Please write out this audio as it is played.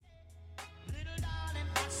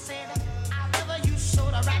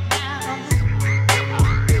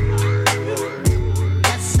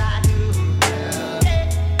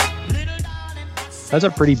That's a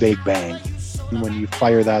pretty big bang. When you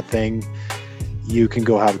fire that thing, you can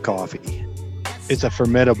go have coffee. It's a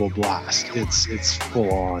formidable blast. It's full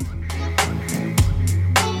on.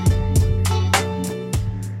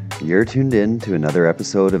 You're tuned in to another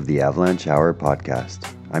episode of the Avalanche Hour podcast.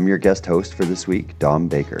 I'm your guest host for this week, Dom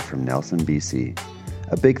Baker from Nelson, BC.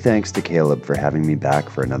 A big thanks to Caleb for having me back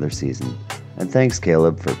for another season. And thanks,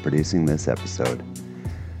 Caleb, for producing this episode.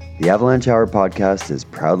 The Avalanche Hour podcast is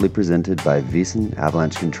proudly presented by Vyssen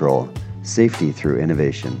Avalanche Control, safety through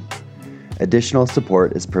innovation. Additional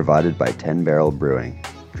support is provided by 10 Barrel Brewing,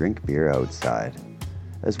 drink beer outside,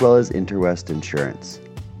 as well as Interwest Insurance.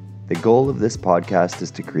 The goal of this podcast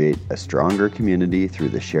is to create a stronger community through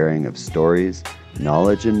the sharing of stories,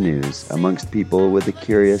 knowledge, and news amongst people with a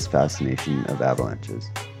curious fascination of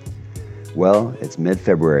avalanches. Well, it's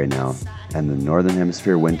mid-February now, and the Northern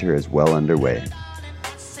Hemisphere winter is well underway.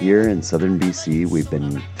 Here in southern BC, we've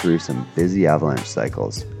been through some busy avalanche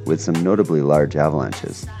cycles, with some notably large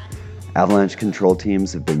avalanches. Avalanche control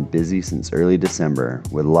teams have been busy since early December,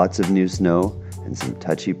 with lots of new snow and some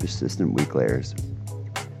touchy, persistent weak layers.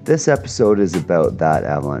 This episode is about that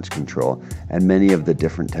avalanche control and many of the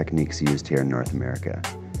different techniques used here in North America.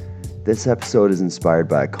 This episode is inspired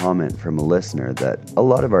by a comment from a listener that a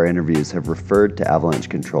lot of our interviews have referred to avalanche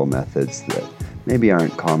control methods that maybe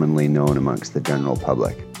aren't commonly known amongst the general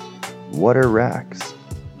public. What are racks?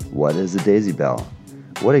 What is a daisy bell?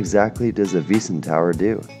 What exactly does a Vyssen tower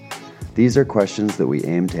do? These are questions that we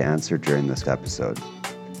aim to answer during this episode.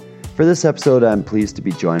 For this episode, I'm pleased to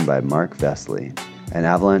be joined by Mark Vesely, an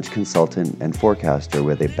avalanche consultant and forecaster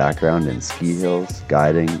with a background in ski hills,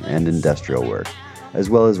 guiding, and industrial work, as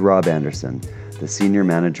well as Rob Anderson, the Senior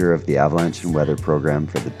Manager of the Avalanche and Weather Program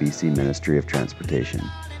for the BC Ministry of Transportation,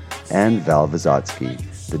 and Val Visotsky,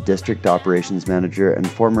 the District Operations Manager and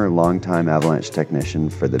former longtime avalanche technician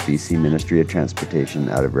for the BC Ministry of Transportation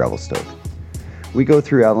out of Revelstoke. We go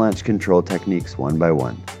through avalanche control techniques one by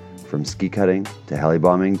one, from ski cutting to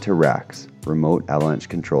helibombing to racks, remote avalanche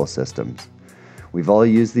control systems. We've all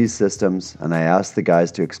used these systems, and I asked the guys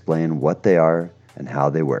to explain what they are and how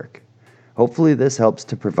they work. Hopefully this helps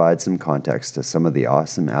to provide some context to some of the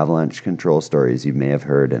awesome avalanche control stories you may have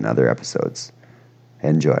heard in other episodes.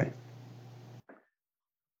 Enjoy.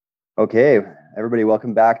 Okay, everybody,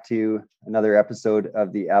 welcome back to another episode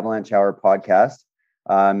of the Avalanche Hour podcast.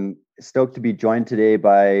 I'm stoked to be joined today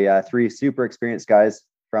by three super experienced guys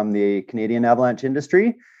from the Canadian avalanche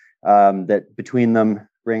industry that between them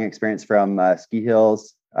bring experience from ski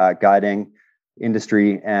hills, guiding,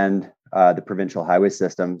 industry, and the provincial highway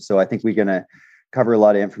system. So I think we're going to cover a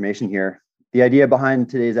lot of information here. The idea behind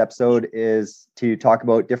today's episode is to talk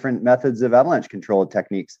about different methods of avalanche control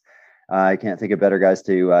techniques. I can't think of better guys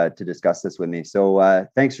to discuss this with me. So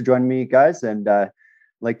thanks for joining me, guys, and I'd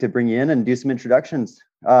like to bring you in and do some introductions.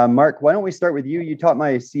 Mark, why don't we start with you? You taught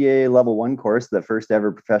my CA Level 1 course, the first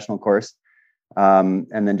ever professional course. And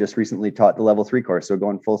then just recently taught the Level 3 course, so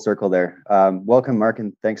going full circle there. Welcome, Mark,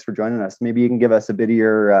 and thanks for joining us. Maybe you can give us a bit of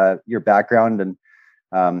your background and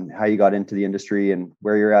how you got into the industry and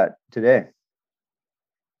where you're at today.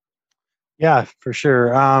 Yeah, for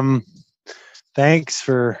sure. Thanks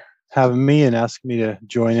for having me and asking me to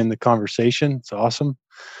join in the conversation. It's awesome.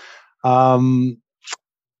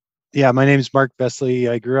 Yeah, my name is Mark Vesely.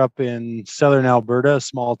 I grew up in southern Alberta, a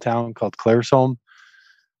small town called Claresholm.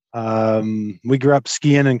 We grew up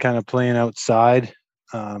skiing and kind of playing outside.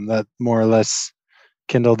 That more or less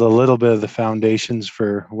kindled a little bit of the foundations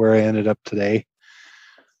for where I ended up today.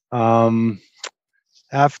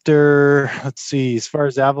 As far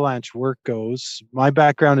as avalanche work goes, my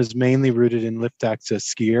background is mainly rooted in lift access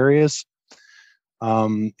ski areas.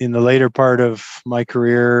 In the later part of my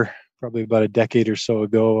career, probably about a decade or so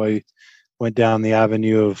ago, I went down the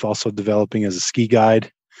avenue of also developing as a ski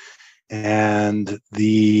guide. And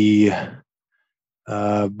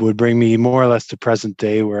would bring me more or less to present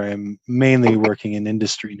day, where I'm mainly working in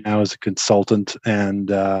industry now as a consultant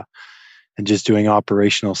and just doing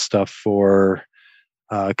operational stuff for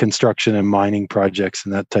construction and mining projects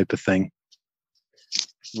and that type of thing.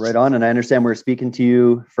 Right on. And I understand we're speaking to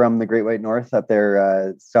you from the Great White North up there.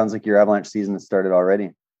 It sounds like your avalanche season has started already.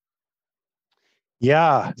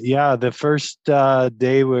 Yeah. The first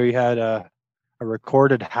day where we had a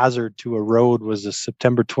recorded hazard to a road was a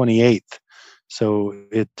September 28th. So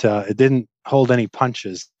it didn't hold any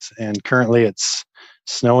punches, and currently it's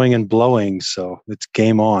snowing and blowing. So it's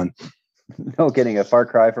game on. No kidding. A far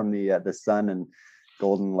cry from the sun and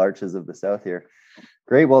golden larches of the south here.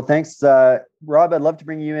 Great. Well, thanks, Rob. I'd love to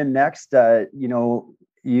bring you in next.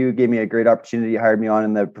 you gave me a great opportunity, hired me on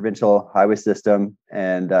in the provincial highway system,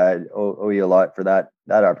 and owe you a lot for that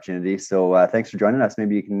opportunity. So thanks for joining us.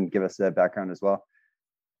 Maybe you can give us a background as well.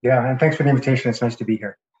 Yeah, and thanks for the invitation. It's nice to be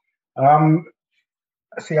here.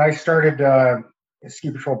 I started a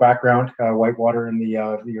ski patrol background, whitewater in the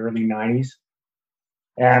early 90s.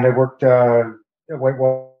 And I worked at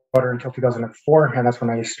whitewater until 2004. And that's when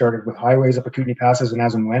I started with highways up at Kootenay Passes and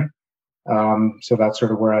as and when. So that's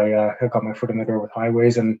sort of where I got my foot in the door with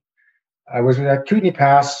highways. And I was at Kootenay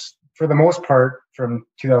Pass for the most part from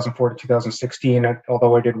 2004 to 2016,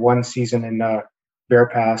 although I did one season in Bear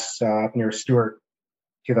Pass up near Stewart,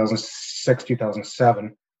 2006,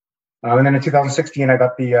 2007. And then in 2016, I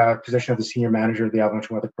got the position of the senior manager of the Avalanche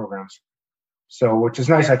weather programs. So, which is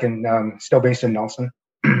nice. I can still based in Nelson,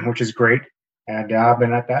 which is great. And I've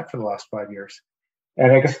been at that for the last 5 years.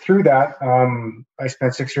 And I guess through that, I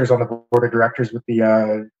spent 6 years on the board of directors with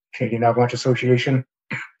the Canadian Avalanche Association,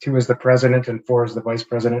 2 as the president and 4 as the vice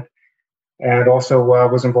president. And also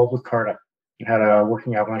was involved with CARTA and had a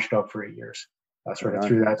working Avalanche dog for 8 years.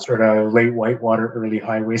 Through that sort of late whitewater, early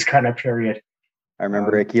highways kind of period. I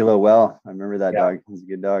remember Aquila well. I remember that dog. He's a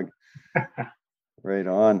good dog. Right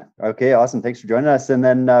on. Okay, awesome. Thanks for joining us. And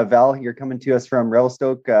then Val, you're coming to us from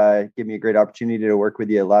Revelstoke. Gave me a great opportunity to work with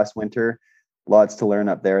you last winter. Lots to learn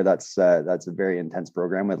up there. That's a very intense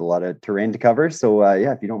program with a lot of terrain to cover. So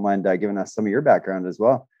if you don't mind giving us some of your background as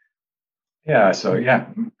well. Yeah. So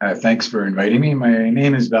thanks for inviting me. My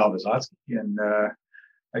name is Val Visotsky, and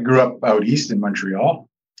I grew up out east in Montreal.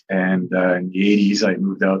 And in the 80s, I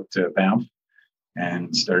moved out to Banff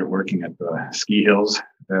and started working at the ski hills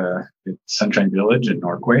at Sunshine Village in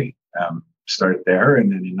Norquay. Started there,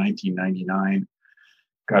 and then in 1999,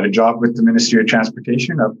 got a job with the Ministry of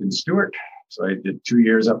Transportation up in Stewart. So I did 2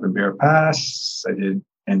 years up in Bear Pass. And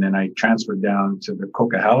then I transferred down to the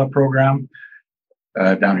Coquihalla program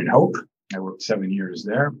down in Hope. I worked 7 years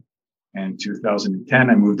there. And 2010,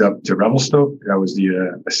 I moved up to Revelstoke. I was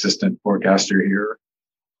the assistant forecaster here.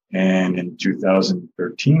 And in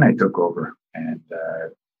 2013, I took over and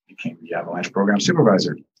became the Avalanche program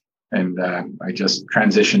supervisor. And I just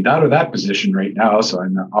transitioned out of that position right now. So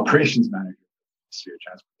I'm the operations manager for the Ministry of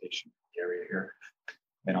Transportation area here.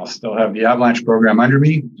 And I'll still have the Avalanche program under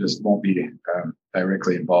me, just won't be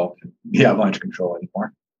directly involved in the Avalanche control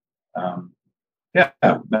anymore. That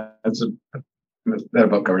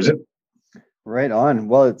about covers it. Right on.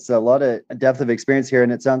 Well, it's a lot of depth of experience here,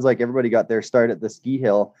 and it sounds like everybody got their start at the ski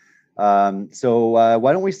hill. So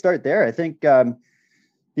why don't we start there? I think the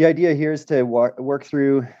idea here is to work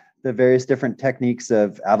through the various different techniques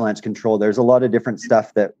of avalanche control. There's a lot of different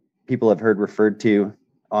stuff that people have heard referred to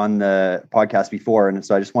on the podcast before. And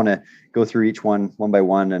so I just want to go through each one by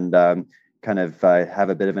one and kind of have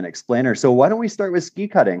a bit of an explainer. So why don't we start with ski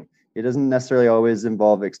cutting? It doesn't necessarily always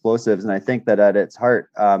involve explosives. And I think that at its heart,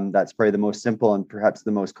 that's probably the most simple and perhaps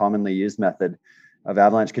the most commonly used method of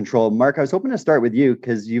avalanche control. Mark, I was hoping to start with you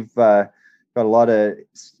because you've got a lot of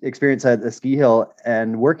experience at the ski hill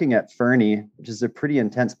and working at Fernie, which is a pretty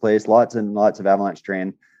intense place, lots and lots of avalanche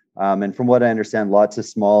terrain. And from what I understand, lots of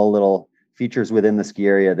small little features within the ski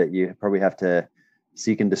area that you probably have to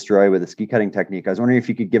seek and destroy with a ski cutting technique. I was wondering if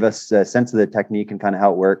you could give us a sense of the technique and kind of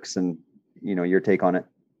how it works and, your take on it.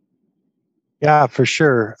 Yeah, for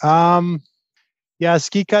sure.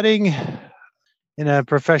 Ski cutting in a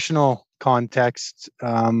professional context,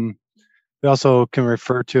 we also can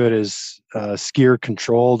refer to it as skier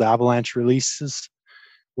controlled avalanche releases,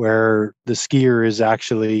 where the skier is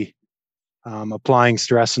actually applying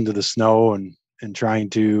stress into the snow and trying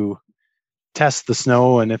to test the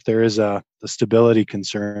snow. And if there is a stability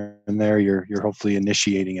concern there, you're hopefully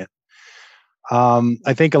initiating it.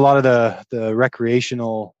 I think a lot of the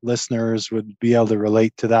recreational listeners would be able to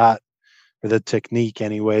relate to that, or the technique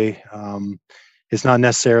anyway. It's not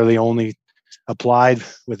necessarily only applied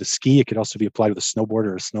with a ski. It could also be applied with a snowboard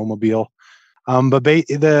or a snowmobile. But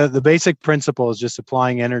the basic principle is just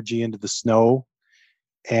applying energy into the snow,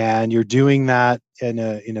 and you're doing that in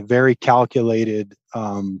a very calculated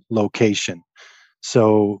location.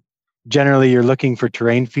 So generally, you're looking for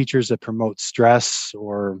terrain features that promote stress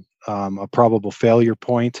or a probable failure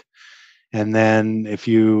point. And then if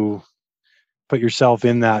you put yourself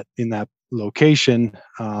in that location,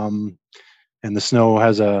 and the snow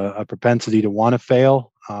has a propensity to want to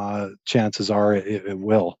fail, chances are it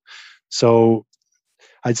will. So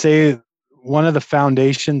I'd say one of the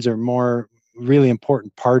foundations or more really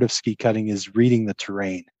important part of ski cutting is reading the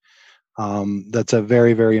terrain. That's a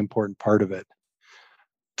very, very important part of it.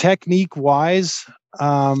 Technique wise,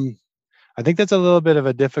 I think that's a little bit of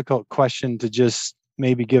a difficult question to just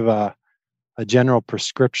maybe give a general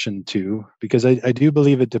prescription to, because I do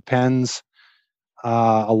believe it depends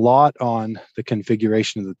a lot on the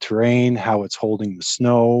configuration of the terrain, how it's holding the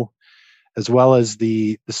snow, as well as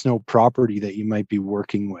the snow property that you might be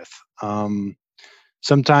working with.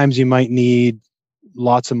 Sometimes you might need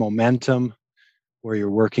lots of momentum where you're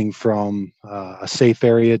working from a safe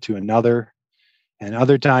area to another. And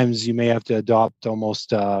other times you may have to adopt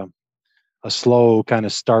almost a slow kind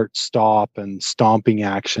of start, stop, and stomping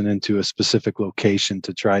action into a specific location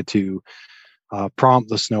to try to prompt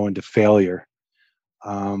the snow into failure.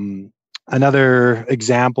 Another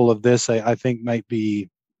example of this, I think, might be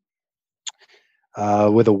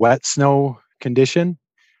with a wet snow condition.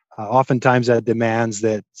 Oftentimes that demands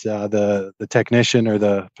that the technician or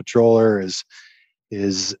the patroller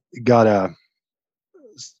is got a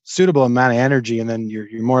suitable amount of energy, and then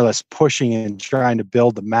you're more or less pushing and trying to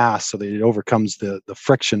build the mass so that it overcomes the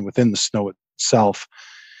friction within the snow itself.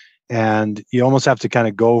 And you almost have to kind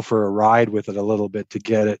of go for a ride with it a little bit to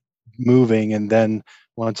get it moving. And then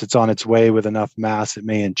once it's on its way with enough mass, it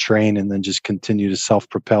may entrain and then just continue to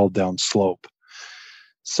self-propel down slope.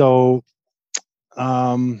 So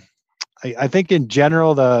I think in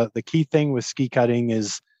general, the key thing with ski cutting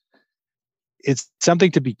is it's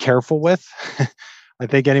something to be careful with. I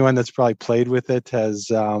think anyone that's probably played with it has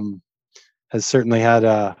certainly had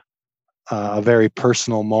a very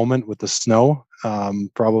personal moment with the snow.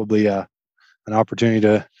 Probably an opportunity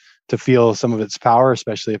to feel some of its power,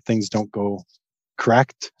 especially if things don't go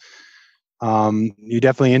correct. You're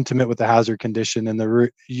definitely intimate with the hazard condition, and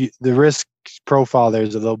the risk profile there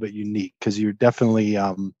is a little bit unique because you're definitely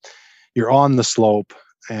you're on the slope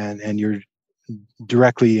and you're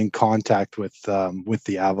directly in contact with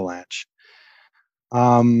the avalanche.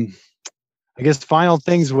 I guess final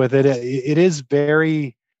things with it. It's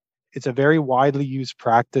a very widely used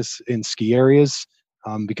practice in ski areas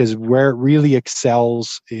because where it really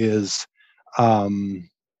excels is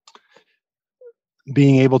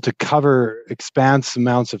being able to cover expansive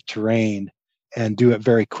amounts of terrain and do it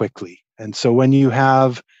very quickly. And so when you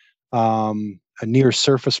have a near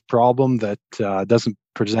surface problem that doesn't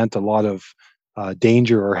present a lot of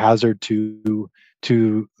danger or hazard to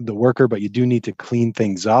the worker, but you do need to clean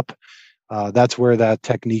things up, that's where that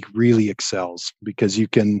technique really excels, because you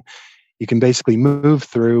can basically move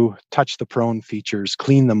through, touch the prone features,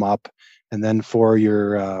 clean them up, and then for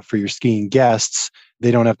your skiing guests,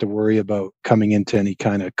 they don't have to worry about coming into any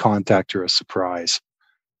kind of contact or a surprise.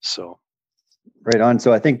 So, right on.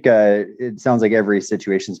 So I think it sounds like every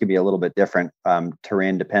situation is going to be a little bit different,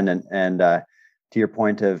 terrain dependent. And to your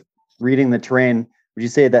point of reading the terrain, would you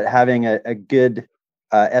say that having a good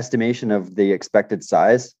estimation of the expected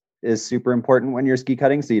size is super important when you're ski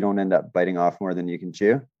cutting, so you don't end up biting off more than you can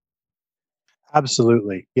chew?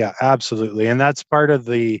 Absolutely. Yeah, absolutely. And that's part of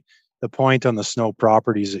the point on the snow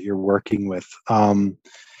properties that you're working with.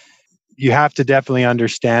 You have to definitely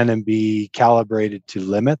understand and be calibrated to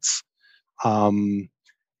limits. In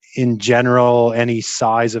general, any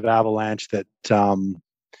size of avalanche that can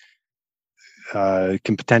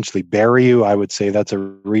potentially bury you, I would say that's a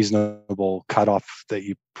reasonable cutoff that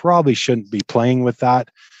you probably shouldn't be playing with that.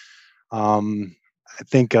 I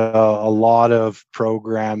think a lot of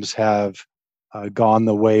programs have gone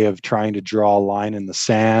the way of trying to draw a line in the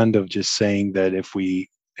sand, of just saying that if we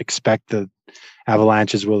expect that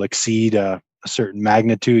avalanches will exceed a certain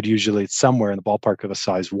magnitude, usually it's somewhere in the ballpark of a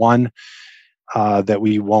size 1, that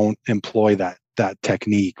we won't employ that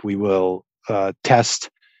technique. We will test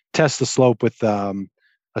the slope with a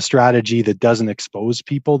strategy that doesn't expose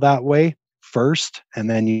people that way first, and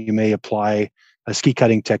then you may apply a ski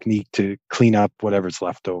cutting technique to clean up whatever's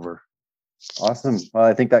left over. Awesome. Well,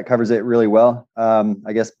 I think that covers it really well.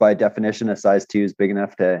 I guess by definition, a size 2 is big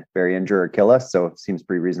enough to bury, injure, or kill us. So it seems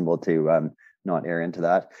pretty reasonable to not err into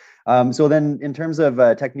that. So then in terms of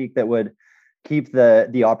a technique that would keep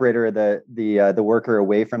the operator or the worker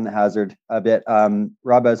away from the hazard a bit,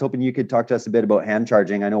 Rob, I was hoping you could talk to us a bit about hand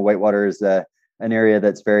charging. I know Whitewater is an area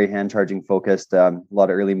that's very hand charging focused. A lot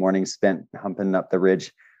of early mornings spent humping up the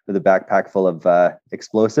ridge with a backpack full of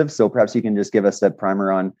explosives. So perhaps you can just give us a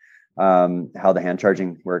primer on how the hand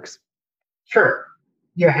charging works. Sure.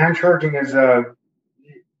 Yeah, hand charging is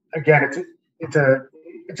again, it's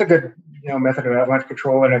a good method of avalanche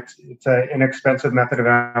control, and it's an inexpensive method of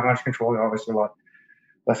avalanche control. Obviously, a lot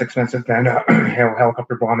less expensive than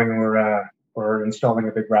helicopter bombing or installing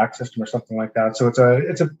a big rack system or something like that. So it's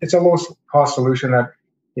a low cost solution that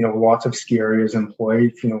lots of ski areas employ.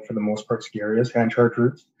 For the most part, ski areas hand charge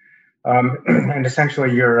routes, and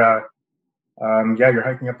essentially you're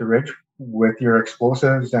hiking up the ridge with your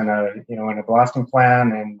explosives and a blasting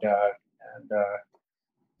plan and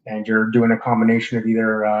and you're doing a combination of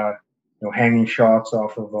either hanging shots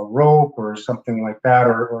off of a rope or something like that,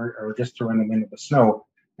 or just throwing them into the snow.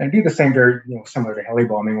 And do the same very similar to heli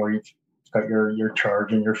bombing, where you've got your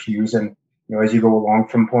charge and your fuse, and as you go along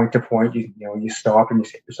from point to point, you stop and you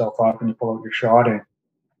set yourself up and you pull out your shot and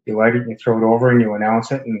you light it and you throw it over and you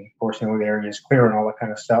announce it, and of course the area is clear and all that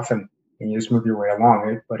kind of stuff, and you just move your way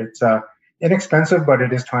along. But it's inexpensive, but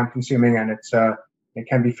it is time consuming, and it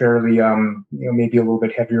can be fairly maybe a little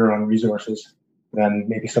bit heavier on resources than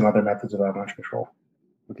maybe some other methods of avalanche control.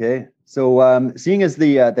 Okay, so seeing as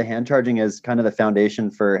the hand charging is kind of the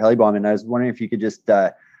foundation for heli bombing, I was wondering if you could just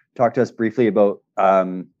talk to us briefly about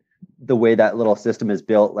the way that little system is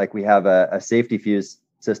built. Like, we have a safety fuse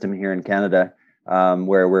system here in Canada,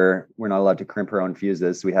 where we're not allowed to crimp our own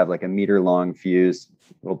fuses. So we have like a meter long fuse,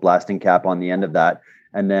 little blasting cap on the end of that.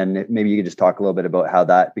 And then maybe you could just talk a little bit about how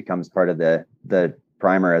that becomes part of the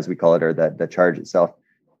primer, as we call it, or the charge itself.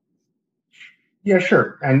 Yeah,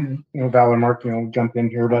 sure. And Val and Mark, jump in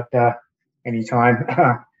here, but anytime.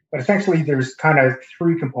 But essentially, there's kind of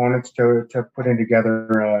three components to putting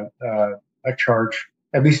together a charge.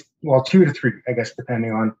 At least, well, 2 to 3, I guess,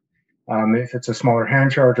 depending on if it's a smaller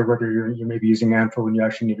hand charge or whether you may be using ANFO and you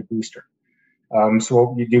actually need a booster. So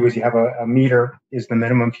what you do is you have a meter is the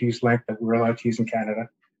minimum fuse length that we're allowed to use in Canada,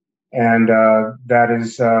 and that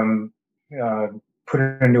is put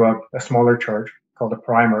into a smaller charge called a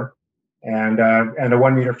primer, and a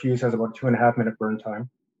 1 meter fuse has about 2.5 minute burn time,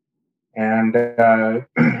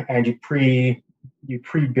 and you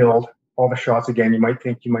pre-build all the shots again you might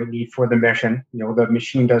think you might need for the mission. The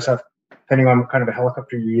machine does have, depending on kind of a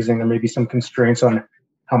helicopter you're using, there may be some constraints on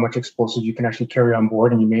how much explosives you can actually carry on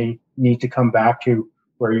board, and you may need to come back to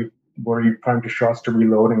where you primed your shots to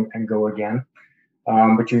reload and go again.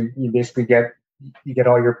 But you basically get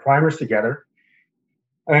all your primers together.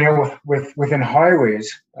 I know within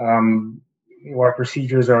highways, our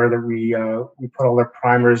procedures are that we put all our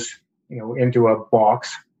primers into a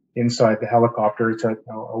box inside the helicopter. It's a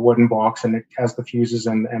wooden box, and it has the fuses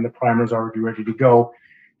and the primers already ready to go.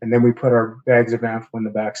 And then we put our bags of ANFO in the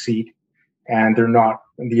back seat, and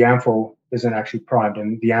the ANFO isn't actually primed,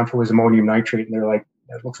 and the ANFO is ammonium nitrate, and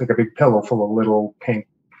it looks like a big pillow full of little pink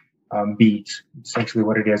beads. Essentially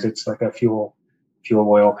what it is, it's like a fuel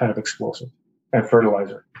oil kind of explosive and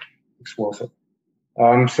fertilizer explosive.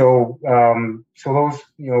 So those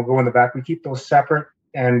go in the back. We keep those separate,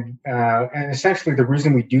 and essentially the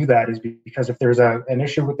reason we do that is because if there's an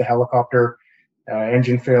issue with the helicopter,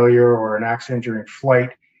 engine failure or an accident during flight,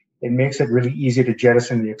 it makes it really easy to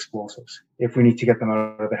jettison the explosives if we need to get them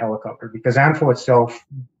out of the helicopter, because ANFO itself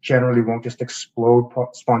generally won't just explode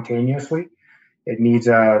spontaneously. It needs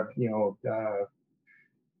an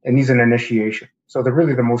initiation. So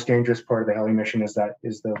the most dangerous part of the heli mission is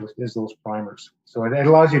those primers. So it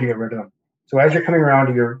allows you to get rid of them. So as you're coming around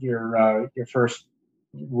to your first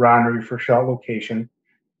run or your first shot location,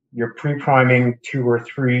 you're pre-priming 2 or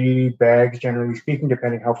 3 bags, generally speaking,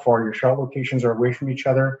 depending how far your shot locations are away from each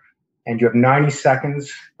other. And you have 90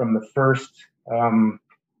 seconds from the first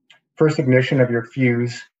ignition of your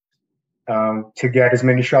fuse to get as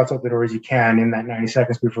many shots out the door as you can in that 90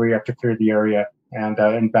 seconds before you have to clear the area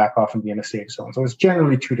and back off and be in a safe zone. So it's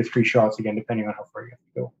generally 2 to 3 shots, again, depending on how far you have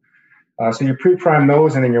to go. So you pre-prime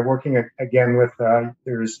those, and then you're working again with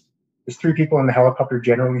there's 3 people in the helicopter,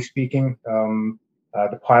 generally speaking.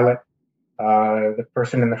 The pilot, the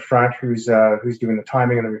person in the front who's doing the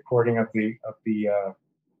timing and the recording of the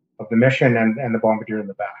mission, and the bombardier in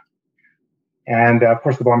the back. And of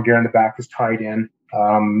course, the bombardier in the back is tied in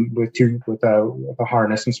with a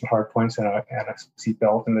harness and some hard points and a seat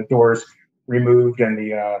belt, and the doors removed, and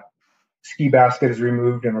the ski basket is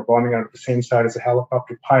removed, and we're bombing out at the same side as the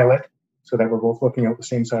helicopter pilot, so that we're both looking out the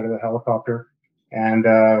same side of the helicopter.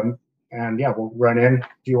 And yeah, we'll run in.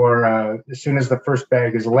 As soon as the first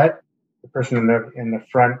bag is lit, the person in the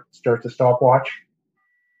front starts a stopwatch,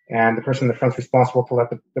 and the person in the front is responsible to let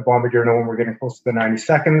the bombardier know when we're getting close to the 90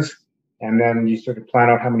 seconds. And then you sort of plan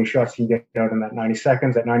out how many shots you can get out in that 90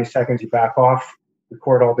 seconds. At 90 seconds, you back off,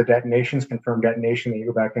 record all the detonations, confirm detonation, then you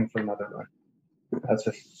go back in for another run. That's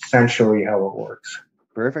essentially how it works.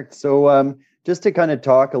 Perfect. So just to kind of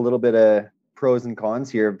talk a little bit of pros and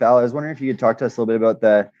cons here, Val, I was wondering if you could talk to us a little bit about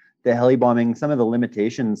the heli bombing, some of the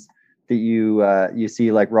limitations that you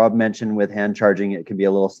see. Like Rob mentioned, with hand charging, it can be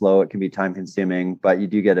a little slow, it can be time consuming, but you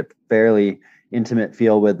do get a fairly intimate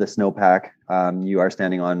feel with the snowpack. You are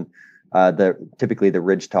standing on typically the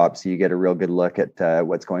ridge top, so you get a real good look at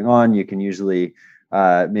what's going on. You can usually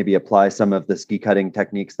maybe apply some of the ski cutting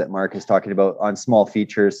techniques that Mark is talking about on small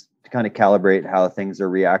features to kind of calibrate how things are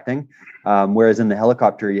reacting. Whereas in the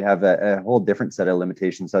helicopter, you have a whole different set of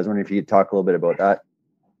limitations. So I was wondering if you could talk a little bit about that.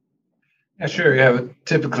 Yeah, sure. Yeah, but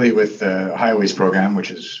typically with the highways program, which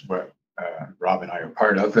is what Rob and I are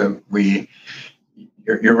part of,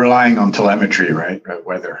 you're relying on telemetry, right?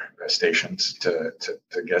 Weather stations to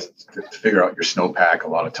figure out your snowpack. A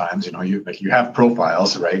lot of times, you have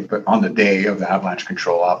profiles, right? But on the day of the avalanche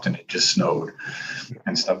control, often it just snowed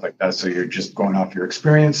and stuff like that. So you're just going off your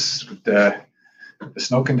experience with the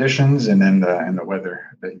snow conditions and then the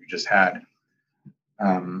weather that you just had.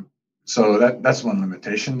 So that's one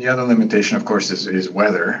limitation. The other limitation, of course, is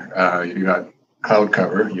weather. You got cloud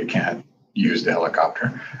cover, you can't use the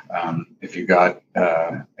helicopter. If you got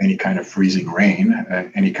any kind of freezing rain,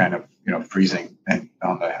 any kind of freezing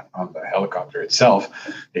on the helicopter itself,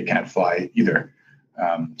 it can't fly either.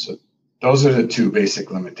 So those are the two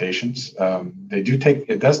basic limitations.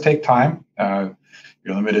 It does take time.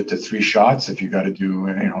 You're limited to 3 shots. If you got to do,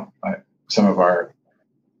 some of our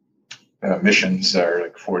missions are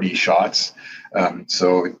like 40 shots.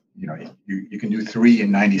 So you can do 3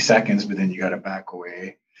 in 90 seconds, but then you got to back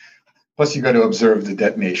away. Plus, you got to observe the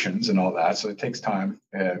detonations and all that. So it takes time.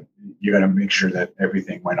 You got to make sure that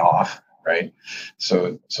everything went off, right?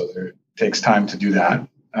 So it takes time to do that.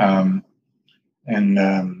 And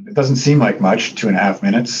it doesn't seem like much, 2.5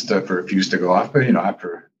 minutes for a fuse to go off. But,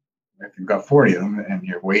 if you've got 40 of them and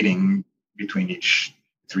you're waiting between each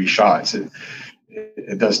 3 shots, it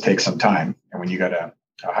does take some time. And when you got a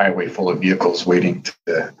highway full of vehicles waiting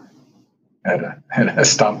at a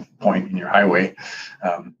stop point in your highway,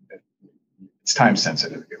 it's time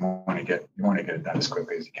sensitive. You want to get it done as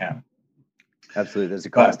quickly as you can. Absolutely, there's a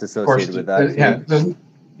cost associated with that. And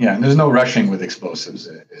there's no rushing with explosives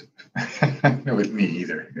with me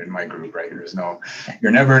either in my group. Right,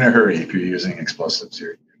 you're never in a hurry if you're using explosives.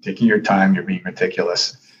 You're taking your time. You're being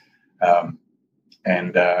meticulous, and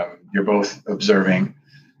you're both observing,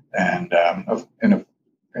 and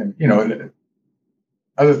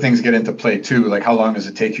other things get into play too, like how long does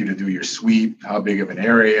it take you to do your sweep? How big of an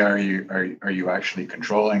area are you actually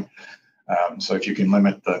controlling? So if you can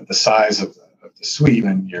limit the size of the sweep,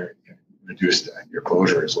 then you're reduce your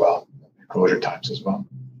closure as well, your closure times as well.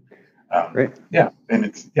 Great. Yeah, and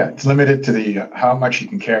it's limited to the how much you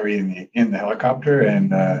can carry in the helicopter,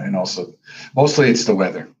 and also mostly it's the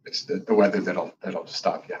weather. It's the weather that'll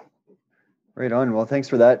stop you. Right on. Well, thanks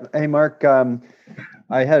for that. Hey, Mark.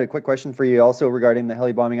 I had a quick question for you also regarding the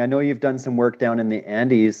heli bombing. I know you've done some work down in the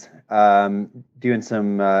Andes, doing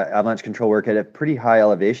some avalanche control work at a pretty high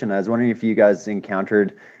elevation. I was wondering if you guys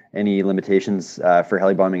encountered any limitations for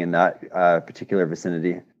heli bombing in that particular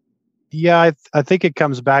vicinity. Yeah, I think it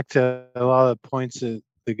comes back to a lot of the points that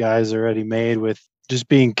the guys already made with just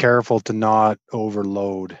being careful to not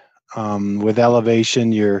overload. With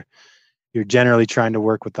elevation, you're generally trying to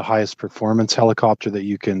work with the highest performance helicopter that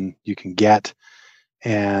you can get.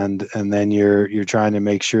 And then you're trying to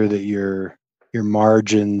make sure that your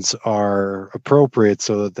margins are appropriate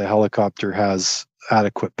so that the helicopter has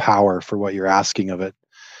adequate power for what you're asking of it.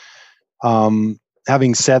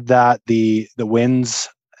 Having said that, the winds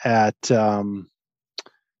at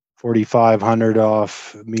 4,500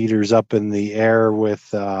 off meters up in the air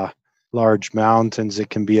with large mountains, it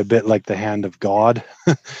can be a bit like the hand of God.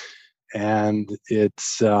 And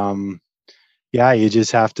it's you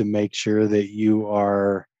just have to make sure that you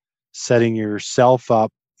are setting yourself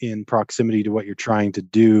up in proximity to what you're trying to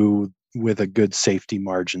do with a good safety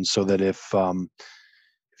margin, so that if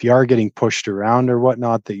you are getting pushed around or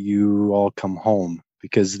whatnot, that you all come home.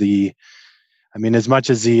 Because as much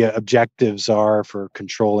as the objectives are for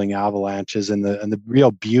controlling avalanches, and the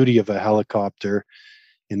real beauty of a helicopter,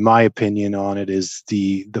 in my opinion, on it is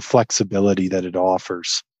the flexibility that it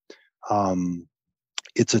offers.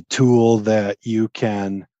 It's a tool that you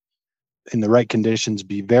can, in the right conditions,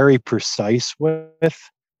 be very precise with,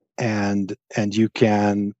 and you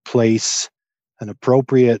can place an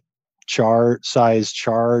appropriate size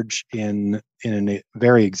charge in a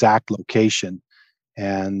very exact location,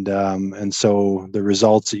 and so the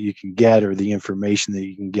results that you can get, or the information that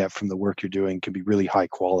you can get from the work you're doing, can be really high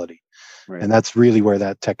quality. Right. And that's really where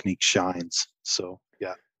that technique shines. So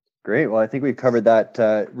yeah. Great. Well, I think we've covered that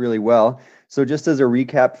really well. So just as a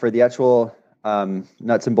recap for the actual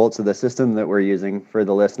nuts and bolts of the system that we're using for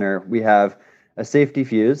the listener, we have a safety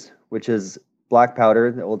fuse, which is black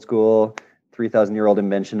powder, the old school 3,000-year-old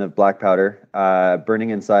invention of black powder, burning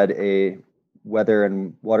inside a weather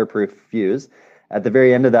and waterproof fuse. At the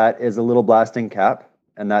very end of that is a little blasting cap,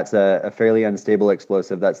 and that's a fairly unstable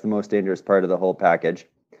explosive. That's the most dangerous part of the whole package.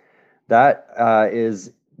 That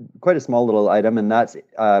is quite a small little item, and that's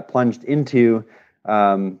plunged into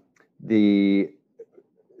the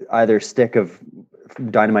either stick of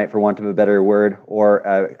dynamite, for want of a better word, or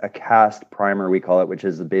a cast primer, we call it, which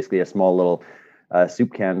is basically a small little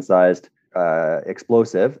soup can sized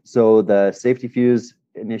explosive. So the safety fuse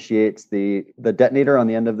initiates the detonator on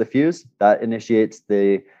the end of the fuse. That initiates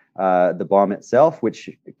the bomb itself, which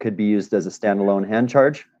could be used as a standalone hand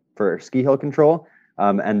charge for ski hill control.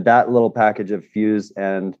 And that little package of fuse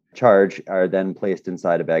and charge are then placed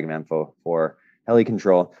inside a bag of ammo for heli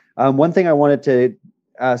control. One thing I wanted to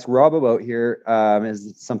ask Rob about here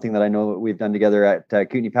is something that I know we've done together at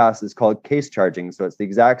Kootenay Pass, is called case charging. So it's the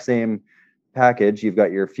exact same package. You've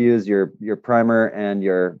got your fuse, your primer, and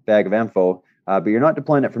your bag of ammo, but you're not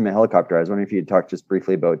deploying it from a helicopter. I was wondering if you'd talk just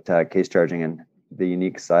briefly about case charging and the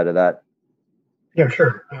unique side of that. Yeah,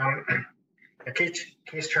 sure.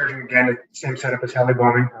 Case charging, again, same setup as heli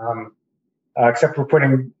bombing, except we're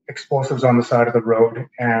putting explosives on the side of the road,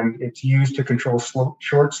 and it's used to control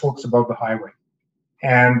short slopes above the highway.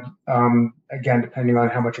 And again, depending on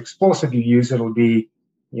how much explosive you use, it'll be,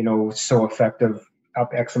 so effective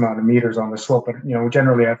up X amount of meters on the slope. But,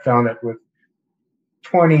 generally I've found that with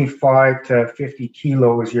 25 to 50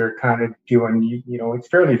 kilos, you're kind of doing, it's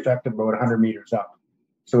fairly effective about 100 meters up.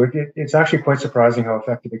 So it's actually quite surprising how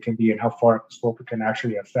effective it can be and how far up the slope it can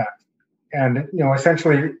actually affect. And,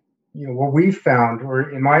 essentially, what we've found,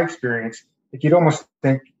 or in my experience, you'd almost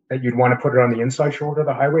think that you'd want to put it on the inside shoulder of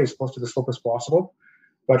the highway as close to the slope as possible.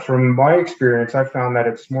 But from my experience, I found that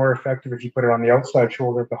it's more effective if you put it on the outside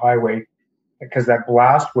shoulder of the highway, because that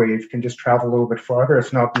blast wave can just travel a little bit farther.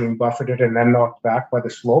 It's not being buffeted and then knocked back by the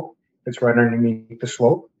slope. It's right underneath the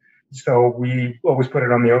slope. So we always put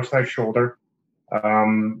it on the outside shoulder.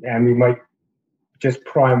 And we might just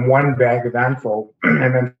prime one bag of ANFO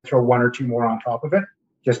and then throw one or two more on top of it,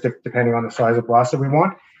 just depending on the size of blast that we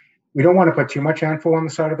want. We don't want to put too much ANFO on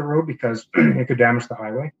the side of the road because it could damage the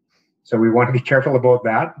highway. So we want to be careful about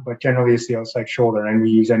that. But generally, it's the outside shoulder, and we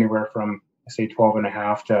use anywhere from, say,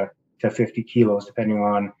 12.5 to 50 kilos, depending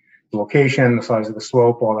on the location, the size of the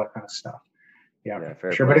slope, all that kind of stuff. Yeah,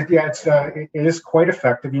 sure. But it is quite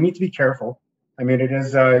effective. You need to be careful. I mean, it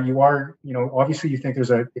is, obviously you think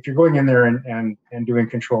if you're going in there and doing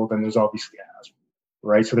control, then there's obviously a hazard,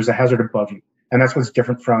 right? So there's a hazard above you. And that's what's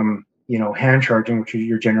different from, hand charging, which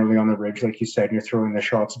you're generally on the ridge, like you said, and you're throwing the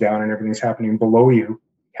shots down and everything's happening below you.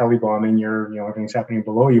 Heli bombing, everything's happening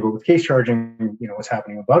below you. But with case charging, what's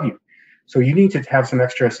happening above you. So you need to have some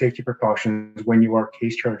extra safety precautions when you are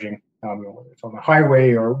case charging, whether it's on the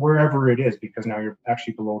highway or wherever it is, because now you're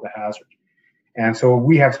actually below the hazard. And so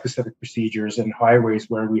we have specific procedures in highways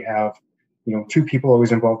where we have, two people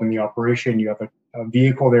always involved in the operation. You have a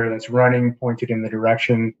vehicle there that's running, pointed in the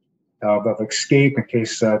direction of escape in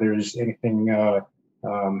case there's anything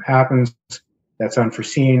happens that's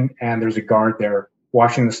unforeseen. And there's a guard there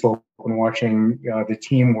watching the slope and watching the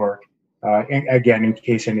teamwork. Again, in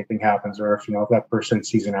case anything happens, or if that person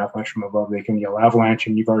sees an avalanche from above, they can yell avalanche,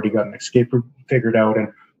 and you've already got an escape route figured out, and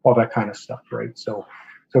all that kind of stuff, right? So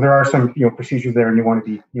there are some procedures there, and you want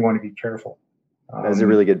to be careful. That's a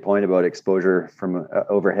really good point about exposure from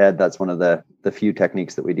overhead. That's one of the few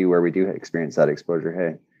techniques that we do where we do experience that exposure.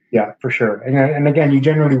 Hey. Yeah, for sure. And again, you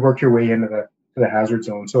generally work your way into the hazard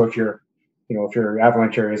zone. So if your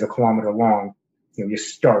avalanche area is a kilometer long, you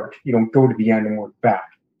start. You don't go to the end and work back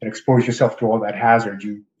and expose yourself to all that hazard.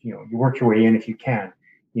 You work your way in if you can.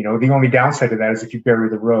 The only downside to that is if you bury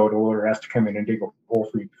the road, Oiler has to come in and dig a hole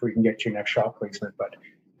for you before you can get your next shot placement. But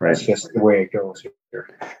that's just the way it goes here.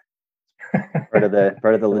 part of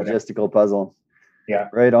the logistical puzzle. Yeah.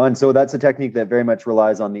 Right on. So that's a technique that very much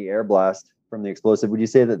relies on the air blast from the explosive. Would you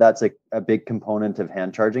say that that's a big component of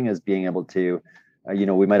hand charging, is being able to,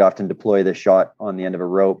 we might often deploy the shot on the end of a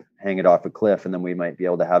rope, hang it off a cliff, and then we might be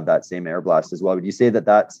able to have that same air blast as well. Would you say that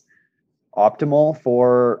that's optimal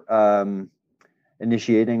for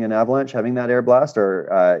initiating an avalanche, having that air blast,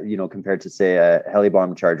 or compared to, say, a heli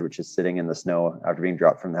bomb charge, which is sitting in the snow after being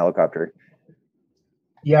dropped from the helicopter?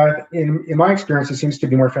 Yeah, in my experience, it seems to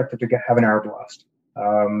be more effective to have an air blast.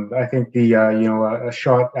 I think a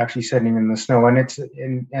shot actually sitting in the snow,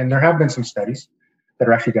 and there have been some studies that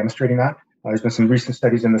are actually demonstrating that. There's been some recent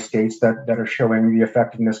studies in the States that are showing the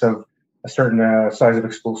effectiveness of a certain size of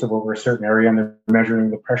explosive over a certain area, and they're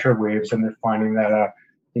measuring the pressure waves, and they're finding that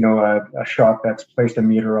a shot that's placed a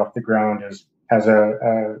meter off the ground has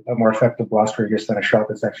a more effective blast radius than a shot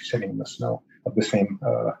that's actually sitting in the snow of the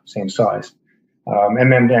same size.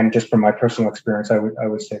 And just from my personal experience, I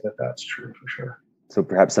would say that that's true for sure. So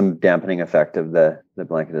perhaps some dampening effect of the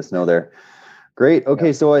blanket of snow there. Great. Okay,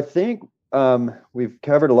 yeah. So I think we've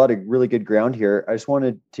covered a lot of really good ground here. I just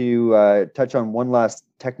wanted to touch on one last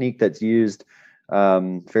technique that's used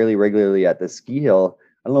fairly regularly at the ski hill.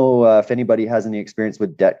 I don't know if anybody has any experience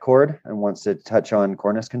with det cord and wants to touch on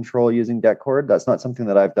cornice control using det cord. That's not something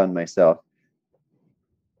that I've done myself.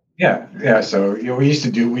 Yeah. So we used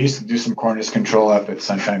to do some cornice control up at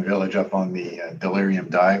Sunshine Village up on the Delirium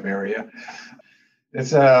Dive area.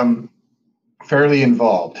 It's fairly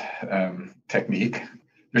involved technique.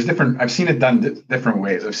 There's I've seen it done different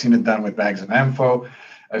ways. I've seen it done with bags of ampho.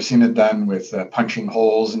 I've seen it done with punching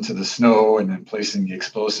holes into the snow and then placing the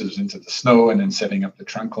explosives into the snow and then setting up the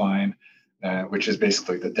trunk line, which is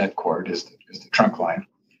basically the det cord is the trunk line.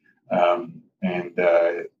 When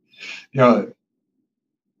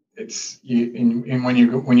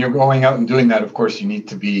you're going out and doing that, of course, you need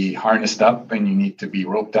to be harnessed up and you need to be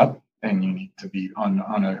roped up and you need to be on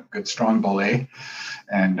a good strong belay,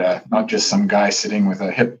 and not just some guy sitting with a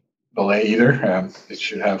hip belay either. It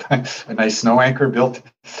should have a nice snow anchor built,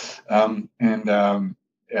 because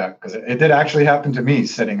it did actually happen to me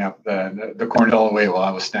setting up the cornice all the way while I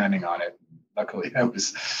was standing on it. Luckily, I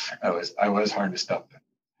was harnessed up.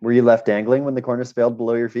 Were you left dangling when the cornice failed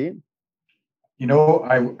below your feet?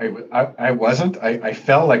 I wasn't. I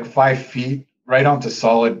fell like 5 feet right onto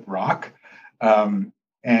solid rock,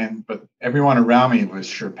 but everyone around me was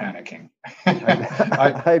sure panicking.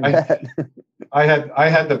 I bet. I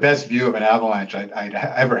had the best view of an avalanche I'd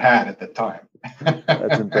ever had at the time.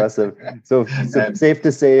 That's impressive. So safe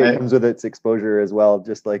to say it comes with its exposure as well,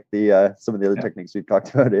 just like the some of the other techniques we've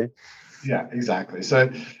talked about, eh? Yeah, exactly.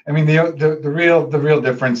 So, I mean, the real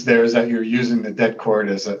difference there is that you're using the det cord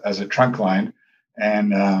as a trunk line,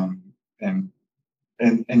 and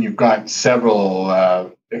you've got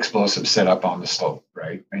several explosives set up on the slope,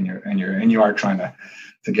 right? And you are trying to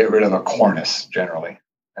get rid of a cornice generally.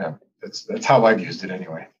 That's how I've used it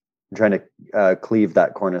anyway. I'm trying to cleave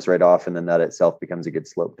that cornice right off, and then that itself becomes a good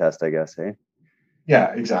slope test, I guess, hey?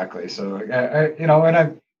 Yeah, exactly. So,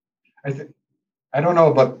 I don't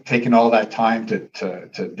know about taking all that time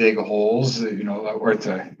to dig holes, or we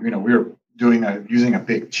were using a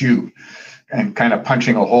big tube and kind of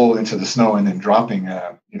punching a hole into the snow and then dropping,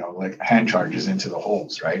 like hand charges into the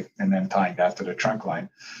holes, right? And then tying that to the trunk line.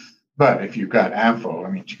 But if you've got ampho, I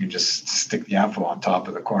mean, you can just stick the ampho on top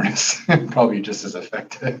of the cornice, probably just as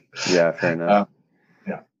effective. Yeah, fair enough.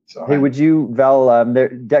 So hey, would you, Val,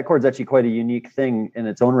 det cord's actually quite a unique thing in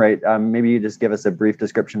its own right. Maybe you just give us a brief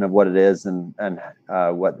description of what it is and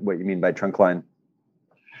what you mean by trunk line.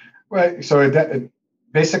 Well, so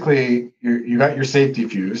basically you got your safety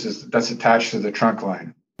fuse that's attached to the trunk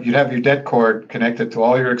line. You'd have your det cord connected to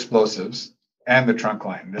all your explosives and the trunk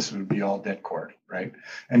line. This would be all det cord, right?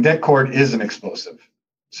 And det cord is an explosive,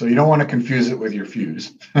 so you don't want to confuse it with your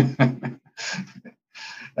fuse.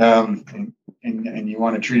 And you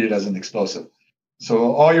want to treat it as an explosive.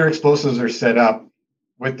 So all your explosives are set up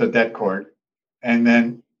with the det cord, and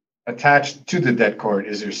then attached to the det cord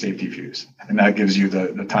is your safety fuse, and that gives you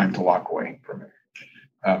the time to walk away from it.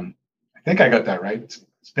 I think I got that right.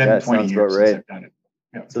 It's been 20 years since I've done it.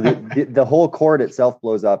 Yeah. So the whole cord itself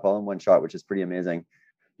blows up all in one shot, which is pretty amazing.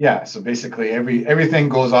 Yeah. So basically everything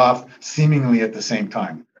goes off seemingly at the same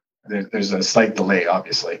time. There's a slight delay,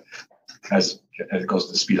 obviously, as it goes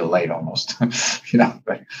to the speed of light almost,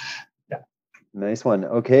 but yeah. Nice one.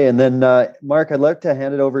 Okay. And then, Mark, I'd like to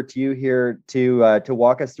hand it over to you here to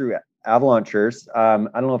walk us through Avalanchers. I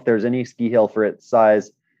don't know if there's any ski hill for its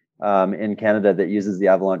size in Canada that uses the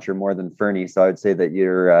Avalancher more than Fernie. So I would say that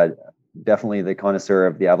you're definitely the connoisseur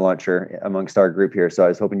of the Avalancher amongst our group here. So I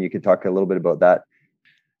was hoping you could talk a little bit about that.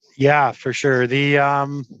 Yeah, for sure. The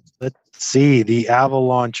let's see, the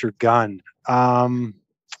Avalancher gun.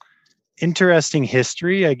 Interesting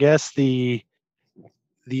history, I guess. The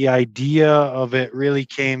idea of it really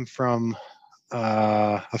came from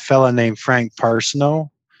a fella named Frank Parsonow.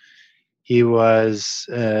 He was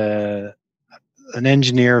an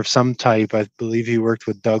engineer of some type. I believe he worked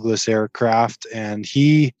with Douglas Aircraft, and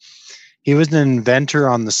he was an inventor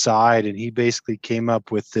on the side, and he basically came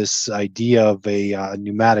up with this idea of a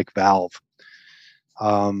pneumatic valve.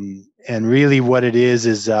 And really what it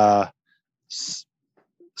is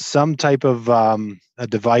some type of a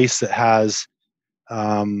device that has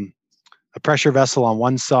a pressure vessel on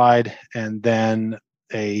one side, and then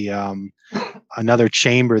another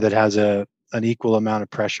chamber that has an equal amount of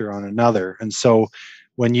pressure on another. And so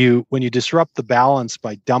when you disrupt the balance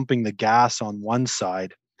by dumping the gas on one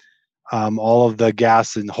side, all of the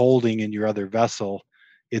gas and holding in your other vessel,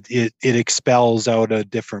 it expels out a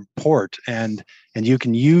different port, and you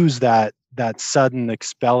can use that sudden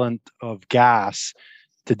expellant of gas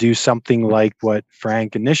to do something like what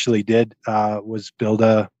Frank initially did, was build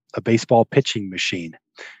a baseball pitching machine,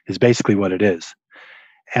 is basically what it is.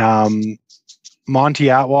 Monty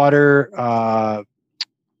Atwater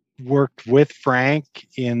worked with Frank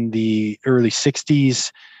in the early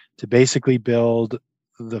 60s to basically build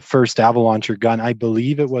the first Avalanche gun. I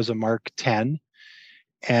believe it was a Mark 10.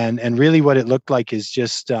 And really what it looked like is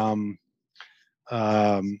just a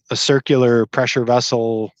circular pressure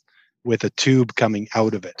vessel with a tube coming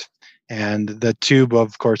out of it. And the tube,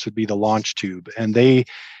 of course, would be the launch tube. And the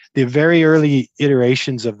very early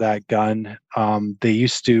iterations of that gun, they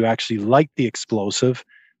used to actually light the explosive,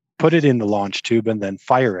 put it in the launch tube, and then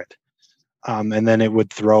fire it. And then it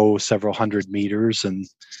would throw several hundred meters and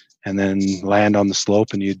then land on the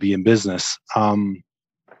slope, and you'd be in business.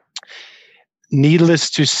 Needless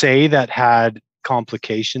to say, that had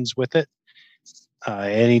complications with it.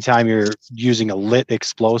 Anytime you're using a lit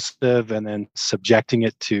explosive and then subjecting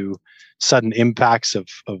it to sudden impacts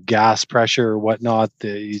of gas pressure or whatnot,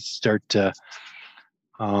 you start to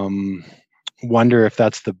wonder if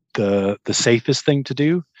that's the safest thing to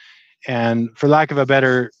do. And for lack of a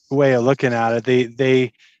better way of looking at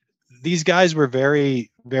it, these guys were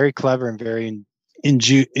very, very clever and very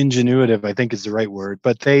ingenuitive, I think is the right word.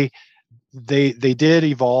 But they did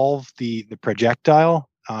evolve the projectile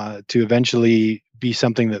to eventually be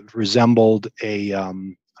something that resembled a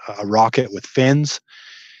rocket with fins,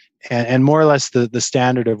 and more or less the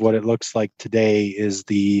standard of what it looks like today is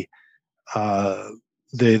the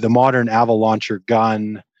modern Avalanche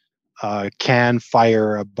gun can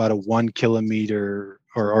fire about a 1 kilometer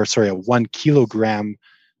or a 1 kilogram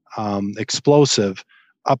explosive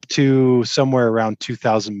up to somewhere around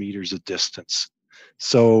 2,000 meters of distance.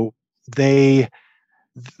 So they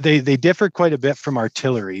differ quite a bit from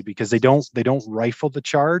artillery because they don't rifle the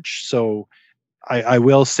charge. So I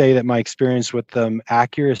will say that my experience with them,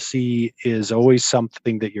 accuracy is always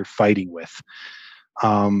something that you're fighting with.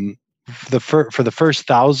 For the first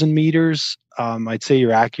 1,000 meters, I'd say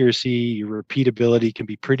your accuracy, your repeatability can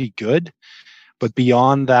be pretty good, but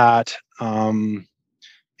beyond that,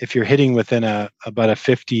 if you're hitting within about a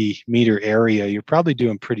 50-meter area, you're probably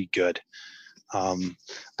doing pretty good.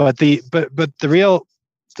 But the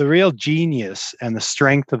real genius and the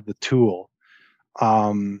strength of the tool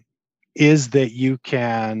is that you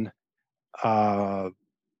can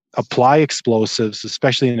apply explosives,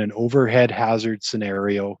 especially in an overhead hazard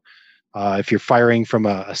scenario, if you're firing from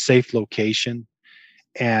a safe location.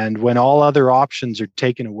 And when all other options are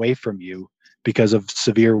taken away from you because of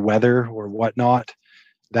severe weather or whatnot,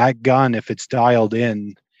 that gun, if it's dialed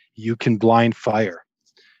in, you can blind fire.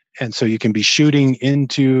 And so you can be shooting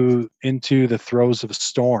into the throes of a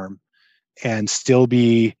storm and still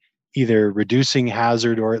be either reducing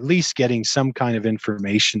hazard or at least getting some kind of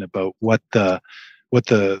information about what the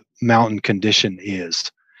mountain condition is.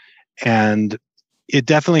 And it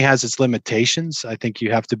definitely has its limitations. I think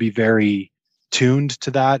you have to be very tuned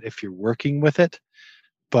to that if you're working with it.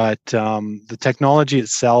 But the technology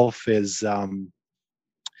itself is,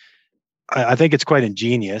 I think it's quite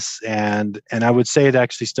ingenious, and I would say it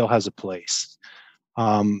actually still has a place.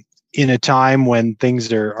 In a time when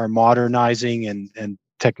things are modernizing and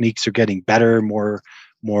techniques are getting better, more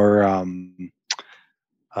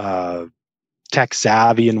tech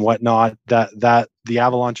savvy and whatnot, that the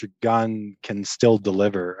Avalanche gun can still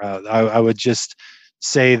deliver. I would just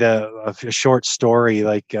say a short story,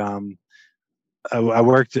 like I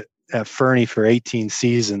worked at Fernie for 18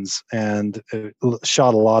 seasons and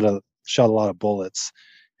shot a lot of bullets,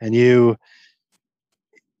 and you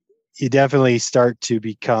definitely start to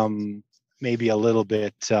become maybe a little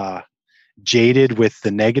bit jaded with the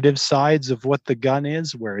negative sides of what the gun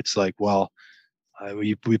is, where it's like, well,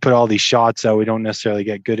 we put all these shots out, we don't necessarily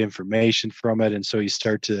get good information from it, and so you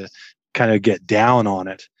start to kind of get down on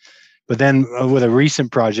it. But then with a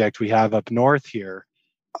recent project we have up north here,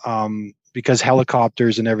 because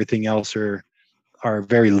helicopters and everything else are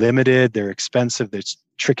very limited, they're expensive, it's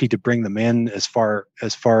tricky to bring them in as far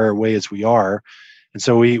away as we are, and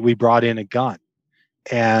so we brought in a gun,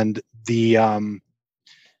 and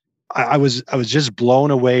I was just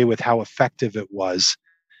blown away with how effective it was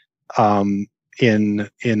in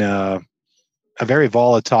a very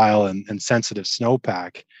volatile and sensitive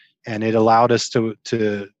snowpack, and it allowed us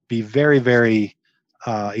to be very, very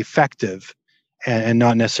effective and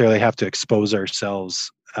not necessarily have to expose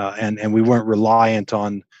ourselves, and we weren't reliant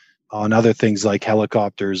on other things like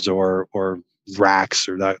helicopters or racks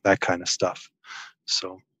or that kind of stuff.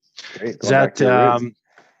 So Great. does that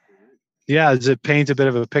does it paint a bit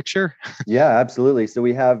of a picture? Yeah, absolutely. So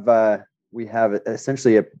we have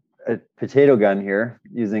essentially a potato gun here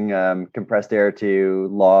using compressed air to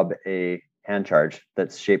lob a hand charge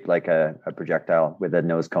that's shaped like a projectile with a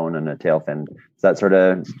nose cone and a tail fin. Does that sort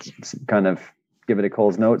of kind of give it a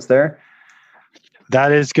Cole's notes there?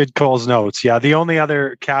 That is good Cole's notes. Yeah. The only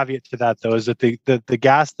other caveat to that, though, is that the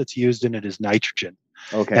gas that's used in it is nitrogen.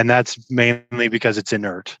 Okay. And that's mainly because it's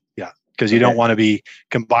inert. Yeah. Because you don't want to be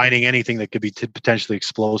combining anything that could be potentially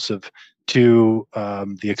explosive to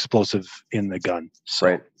the explosive in the gun. So.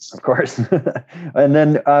 Right. Of course. And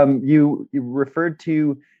then you referred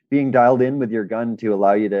to being dialed in with your gun to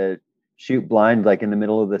allow you to shoot blind, like in the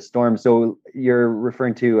middle of the storm. So you're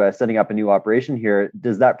referring to setting up a new operation here.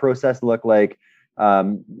 Does that process look like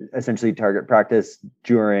essentially target practice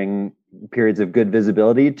during periods of good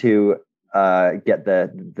visibility to get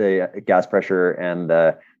the gas pressure and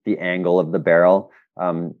the angle of the barrel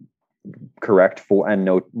correct for and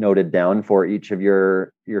noted down for each of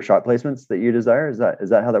your shot placements that you desire? Is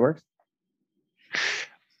that how that works?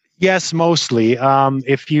 Yes, mostly.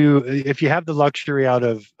 If you have the luxury out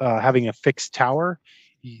of having a fixed tower,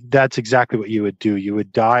 that's exactly what you would do. You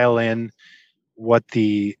would dial in what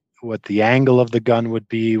the angle of the gun would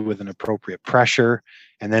be with an appropriate pressure,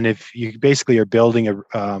 and then if you basically are building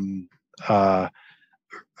a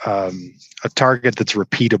target that's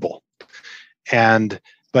repeatable.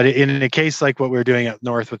 But in a case like what we're doing up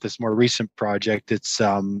north with this more recent project, it's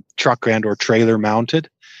truck and or trailer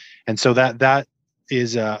mounted, and so that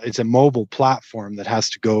is it's a mobile platform that has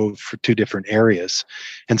to go for two different areas.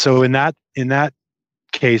 And so in that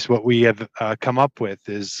case, what we have come up with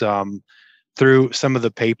is through some of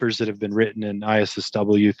the papers that have been written in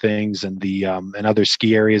ISSW things and the and other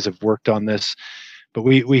ski areas have worked on this. But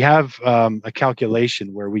we have a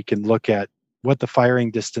calculation where we can look at what the firing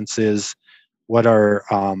distance is, what our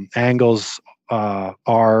angles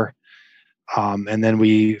are, and then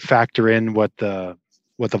we factor in what the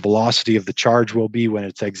velocity of the charge will be when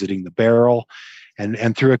it's exiting the barrel,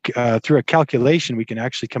 and through a calculation we can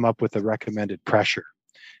actually come up with a recommended pressure,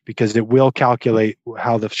 because it will calculate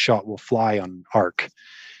how the shot will fly on arc.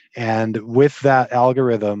 And with that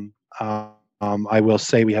algorithm, I will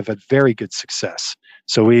say we have had very good success.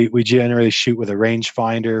 So we generally shoot with a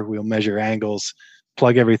rangefinder. We'll measure angles,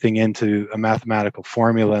 plug everything into a mathematical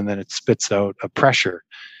formula, and then it spits out a pressure.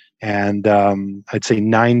 And I'd say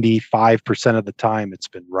 95% of the time it's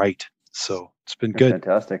been right. So it's been good.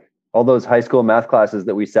 Fantastic. All those high school math classes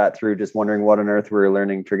that we sat through just wondering what on earth we were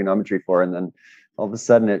learning trigonometry for, and then all of a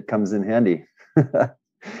sudden it comes in handy.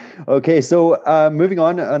 Okay, so moving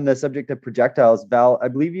on the subject of projectiles, Val, I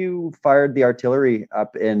believe you fired the artillery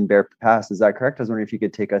up in Bear Pass. Is that correct? I was wondering if you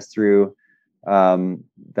could take us through the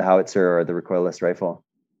howitzer or the recoilless rifle.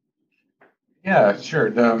 Yeah,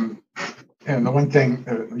 sure. And the one thing,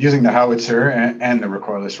 using the howitzer and the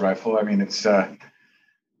recoilless rifle, I mean, it's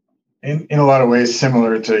in a lot of ways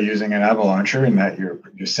similar to using an Avalanche in that you're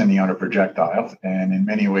sending out a projectile, and in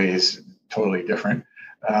many ways totally different.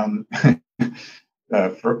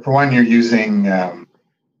 For one, you're using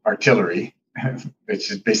artillery, which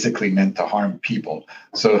is basically meant to harm people.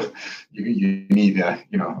 So you need a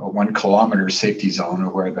 1 kilometer safety zone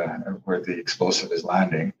of where the explosive is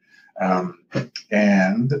landing,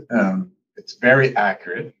 and it's very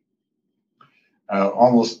accurate.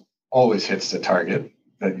 Almost always hits the target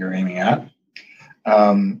that you're aiming at.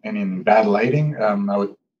 And in bad lighting,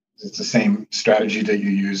 it's the same strategy that you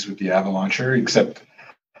use with the Avalanche, except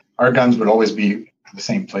our guns would always be the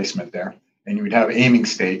same placement there, and you would have aiming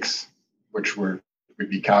stakes, which would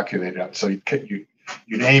be calculated up. So you'd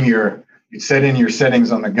set in your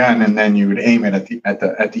settings on the gun, and then you would aim it at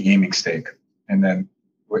the aiming stake, and then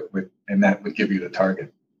and that would give you the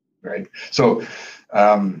target, right? So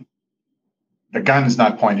the gun is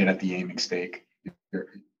not pointed at the aiming stake.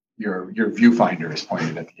 Your viewfinder is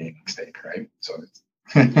pointed at the aiming stake, right? So it's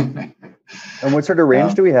And what sort of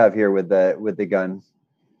range do we have here with the gun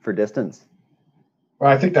for distance?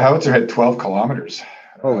 Well, I think the howitzer had 12 kilometers.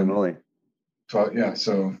 Holy moly!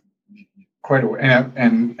 So quite a way,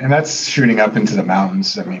 and that's shooting up into the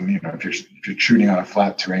mountains. I mean, if you're shooting on a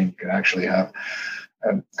flat terrain, you could actually have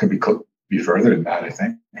could be further than that. I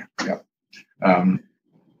think.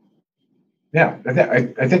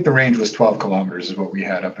 I think the range was 12 kilometers is what we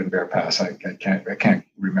had up in Bear Pass. I can't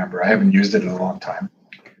remember. I haven't used it in a long time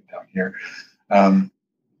down here.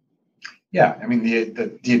 I mean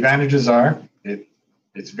the advantages are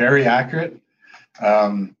it's very accurate.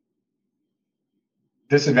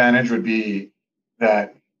 Disadvantage would be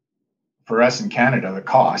that for us in Canada, the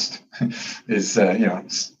cost is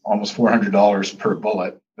it's almost $400 per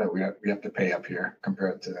bullet that we have to pay up here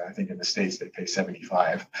compared to, I think in the States they pay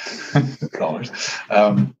 $75.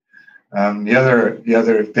 The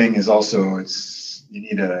other thing is also you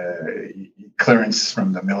need a clearance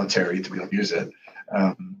from the military to be able to use it,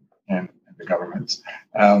 and the governments.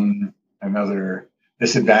 Another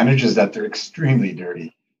disadvantage is that they're extremely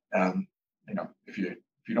dirty.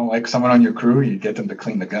 if you don't like someone on your crew, you get them to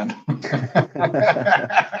clean the gun.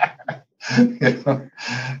 You know?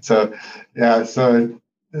 So yeah,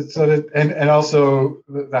 and also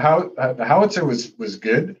the howitzer was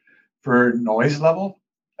good for noise level,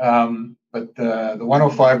 but the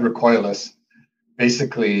 105 recoilless,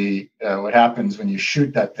 basically what happens when you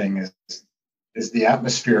shoot that thing is the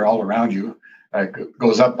atmosphere all around you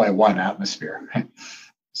goes up by 1 atmosphere.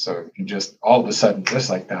 So you can just all of a sudden, just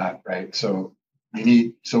like that, right? So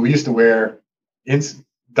we used to wear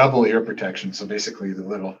double ear protection. So basically the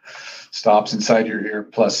little stops inside your ear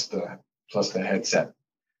plus the headset.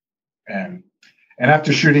 And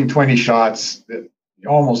after shooting 20 shots,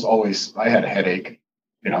 almost always I had a headache,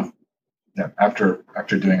 after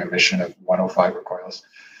doing a mission of 105 recoilless.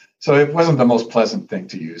 So it wasn't the most pleasant thing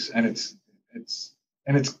to use. And it's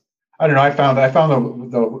I don't know. I found the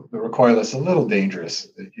recoilless a little dangerous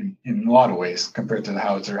in a lot of ways compared to the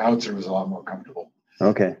howitzer. Howitzer was a lot more comfortable.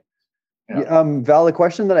 Okay. Yeah. Val, the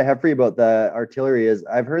question that I have for you about the artillery is,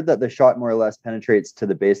 I've heard that the shot more or less penetrates to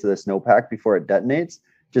the base of the snowpack before it detonates,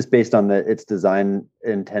 just based on its design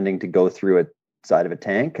intending to go through a side of a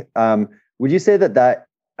tank. Would you say that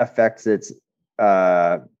affects its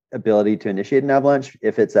ability to initiate an avalanche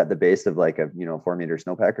if it's at the base of like a 4-meter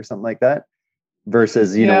snowpack or something like that?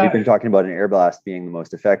 Versus, we've been talking about an air blast being the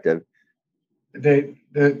most effective. Maybe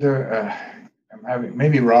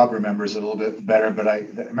Rob remembers it a little bit better, but I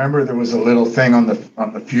remember there was a little thing on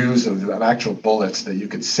the fuse of the actual bullets that you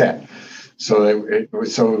could set. So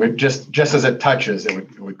it just as it touches,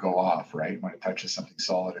 it would go off, right? When it touches something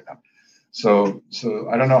solid enough. So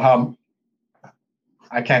I don't know how.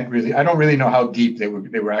 I don't really know how deep they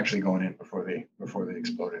were actually going in before they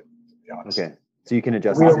exploded, to be honest. Okay, so you can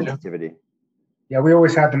adjust the sensitivity. Yeah, we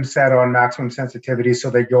always had them set on maximum sensitivity, so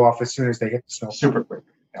they go off as soon as they hit the snow. Super quick.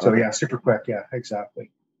 So yeah, super quick. Yeah,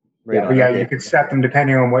 exactly. Right You could set them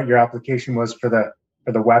depending on what your application was for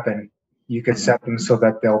the weapon. You could set them so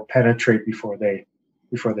that they'll penetrate before they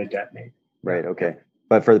detonate. Right. Okay.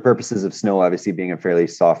 But for the purposes of snow, obviously being a fairly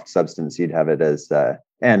soft substance, you'd have it as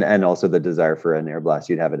and also the desire for an air blast,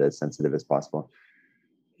 you'd have it as sensitive as possible.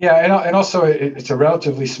 Yeah, and also it's a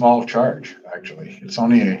relatively small charge. Actually, it's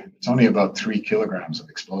only about 3 kilograms of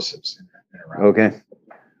explosives in a round. Okay.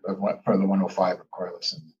 For the 105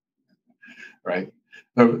 recoilless, right?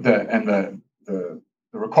 The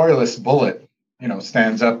recoilless bullet,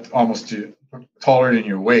 stands up almost to taller than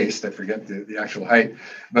your waist. I forget the actual height,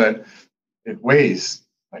 but it weighs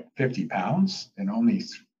like 50 pounds, and only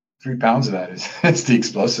 3 pounds of that is the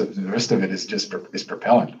explosive. The rest of it is just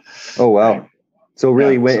propellant. Oh wow! Right? So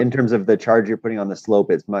really, in terms of the charge you're putting on the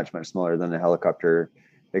slope, it's much smaller than a helicopter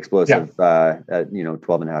explosive. At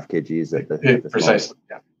 12.5 kgs at the precisely.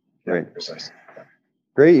 Right. Precisely. Yeah.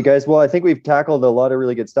 Great, you guys. Well, I think we've tackled a lot of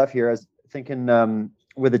really good stuff here. I was thinking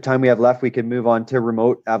with the time we have left, we could move on to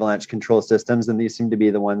remote avalanche control systems. And these seem to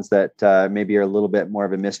be the ones that maybe are a little bit more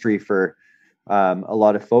of a mystery for a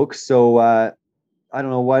lot of folks. So I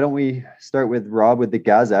don't know, why don't we start with Rob with the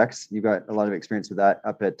GazX? You've got a lot of experience with that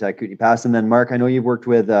up at Kootenai Pass. And then Mark, I know you've worked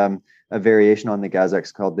with a variation on the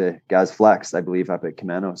GazX called the GazFlex, I believe, up at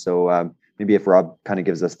Camano. So maybe if Rob kind of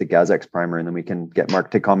gives us the GazX primer, and then we can get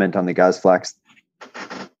Mark to comment on the GazFlex.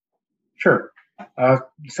 Sure.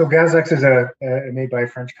 So GazX is made by a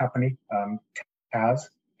French company, Taz,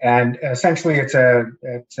 and essentially it's a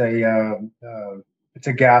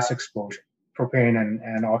gas explosion, propane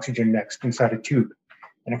and oxygen mixed inside a tube,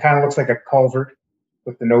 and it kind of looks like a culvert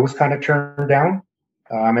with the nose kind of turned down,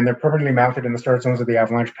 and they're permanently mounted in the start zones of the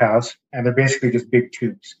Avalanche paths, and they're basically just big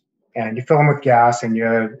tubes. And you fill them with gas, and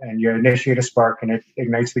you initiate a spark, and it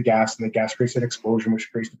ignites the gas, and the gas creates an explosion, which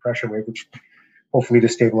creates the pressure wave, which hopefully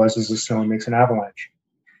destabilizes the snow and makes an avalanche.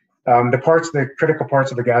 The critical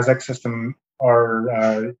parts of the GazX system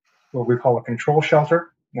are what we call a control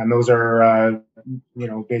shelter, and those are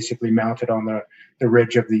basically mounted on the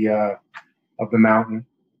ridge of the mountain,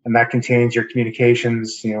 and that contains your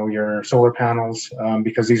communications, your solar panels,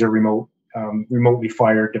 because these are remotely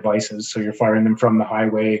fired devices, so you're firing them from the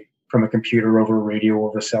highway, from a computer, over a radio,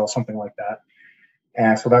 over a cell, something like that.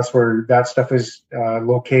 And so that's where that stuff is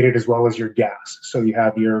located, as well as your gas. So you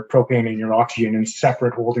have your propane and your oxygen in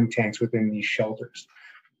separate holding tanks within these shelters.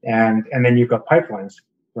 And then you've got pipelines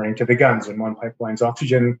running to the guns, and one pipeline's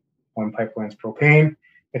oxygen, one pipeline's propane.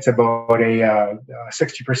 It's about a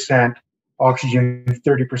 60% oxygen,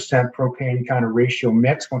 30% propane kind of ratio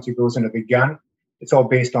mix once it goes into the gun. It's all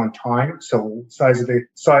based on time. So size of the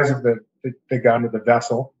gun or the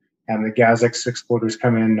vessel, and the GazX exploders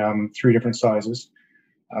come in 3 different sizes.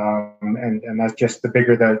 And that's just the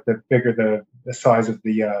bigger the size of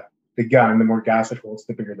the gun, the more gas it holds,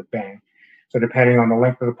 the bigger the bang. So depending on the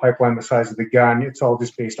length of the pipeline, the size of the gun, it's all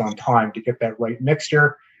just based on time to get that right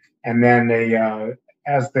mixture. And then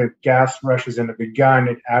as the gas rushes into the gun,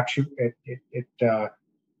 it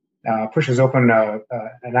pushes open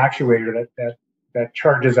an actuator that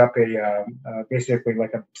charges up basically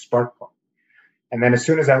like a spark plug. And then as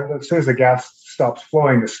soon as the gas stops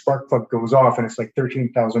flowing, the spark plug goes off, and it's like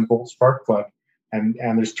 13,000 volt spark plug, and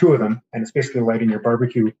there's two of them, and it's basically lighting your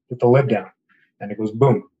barbecue with the lid down, and it goes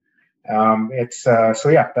boom. That's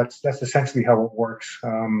essentially how it works.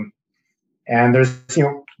 And there's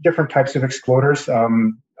different types of exploders,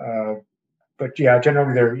 but yeah,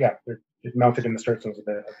 generally they're mounted in the start zones of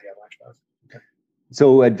the Avalanche guns. Okay.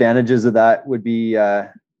 So advantages of that would be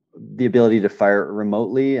the ability to fire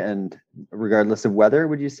remotely and regardless of weather,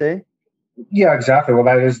 would you say? Yeah, exactly. Well,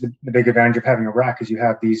 that is the big advantage of having a rack, is you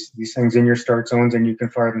have these things in your start zones and you can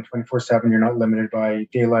fire them 24/7. You're not limited by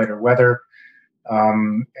daylight or weather.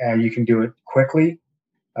 And you can do it quickly.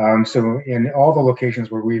 So in all the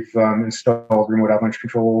locations where we've installed remote avalanche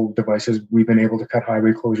control devices, we've been able to cut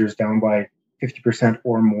highway closures down by 50%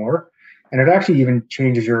 or more. And it actually even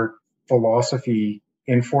changes your philosophy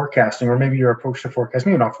in forecasting, or maybe your approach to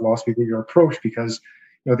forecasting, maybe not philosophy, but your approach, because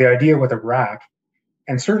the idea with a rack,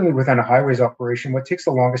 and certainly within a highways operation, what takes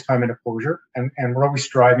the longest time in a closure, and we're always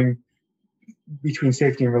striving between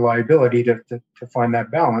safety and reliability to find that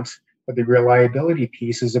balance. But the reliability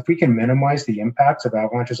piece is if we can minimize the impacts of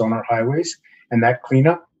avalanches on our highways, and that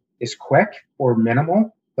cleanup is quick or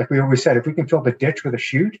minimal, like we always said, if we can fill the ditch with a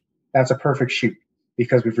chute, that's a perfect chute,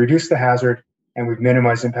 because we've reduced the hazard and we've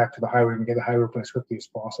minimized impact to the highway and get the highway open as quickly as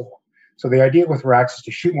possible. So the idea with racks is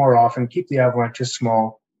to shoot more often, keep the avalanches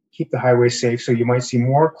small, keep the highway safe. So you might see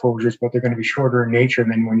more closures, but they're going to be shorter in nature. And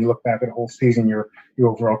then when you look back at the whole season, your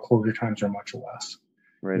overall closure times are much less.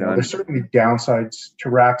 Right on. There's certainly downsides to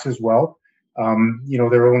racks as well.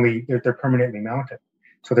 They're permanently mounted.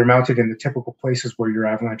 So they're mounted in the typical places where your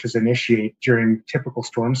avalanches initiate during typical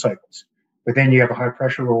storm cycles. But then you have a high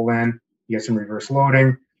pressure roll in, you get some reverse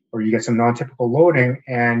loading, or you get some non-typical loading,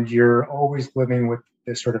 and you're always living with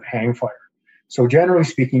this sort of hang fire. So generally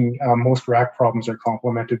speaking, most rack problems are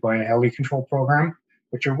complemented by a heli control program,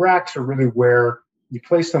 but your racks are really where you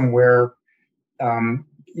place them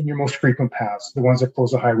in your most frequent paths, the ones that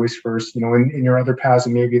close the highways first. In your other paths,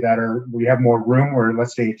 maybe we have more room, or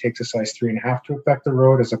let's say it takes a size 3.5 to affect the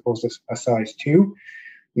road as opposed to a size 2.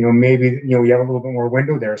 Maybe you have a little bit more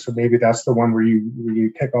window there, so maybe that's the one where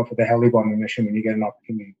you pick off with the heli bombing mission when you get an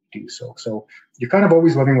opportunity to do so. So you're kind of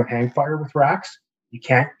always living with hang fire with racks. You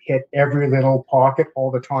can't hit every little pocket all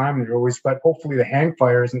the time. But hopefully the hang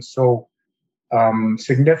fire isn't so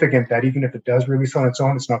significant that even if it does release on its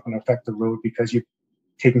own, it's not going to affect the road, because you've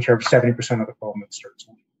taken care of 70% of the problem that starts.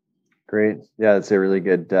 Great. Yeah, that's a really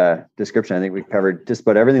good description. I think we covered just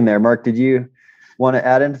about everything there. Mark, did you want to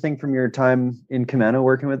add anything from your time in Camano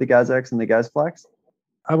working with the GazX and the GazFlex?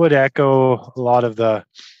 I would echo a lot of the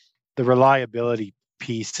reliability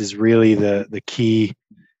piece is really the key.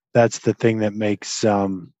 That's the thing that makes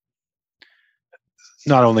not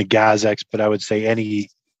only GazX, but I would say any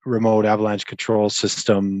remote avalanche control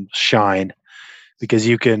system shine, because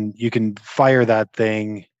you can fire that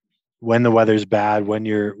thing when the weather's bad, when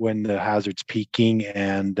the hazard's peaking,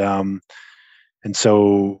 and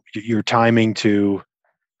so your timing to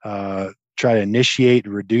try to initiate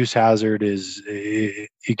and reduce hazard is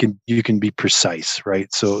you can be precise,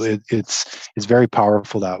 right? So it's very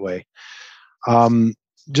powerful that way.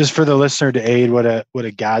 Just for the listener to aid what a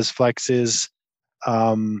GazFlex is,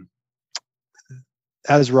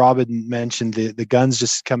 as Robin mentioned, the guns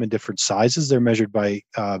just come in different sizes. They're measured by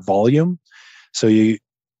volume. So a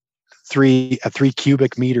 3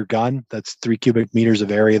 cubic meter gun, that's 3 cubic meters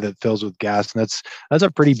of area that fills with gas, and that's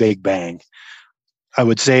a pretty big bang. I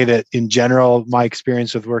would say that in general, my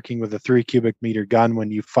experience with working with a 3 cubic meter gun,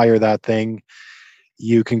 when you fire that thing,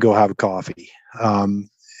 you can go have a coffee.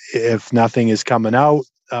 If nothing is coming out,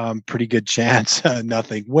 pretty good chance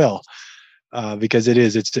nothing will, because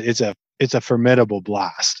it's a formidable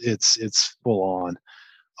blast. It's full on.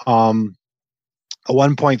 A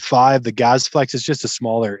 1.5, the GazFlex is just a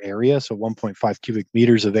smaller area, so 1.5 cubic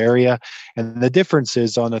meters of area. And the difference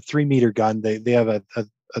is on a 3 meter gun, they have a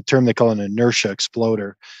term they call an inertia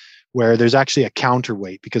exploder, where there's actually a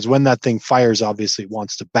counterweight, because when that thing fires, obviously it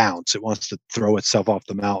wants to bounce, it wants to throw itself off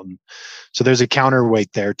the mountain. So there's a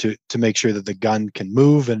counterweight there to make sure that the gun can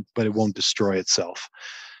move, but it won't destroy itself.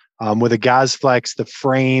 With a GazFlex, the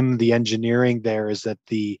frame, the engineering there is that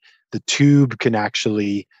the tube can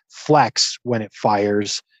actually flex when it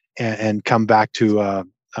fires and come back to a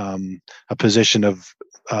position of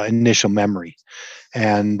initial memory.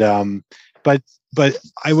 And but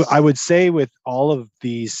I would say with all of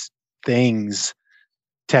these things,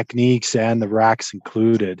 techniques and the racks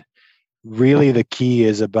included, really the key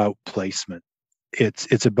is about placement.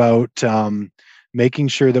 It's about making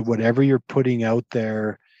sure that whatever you're putting out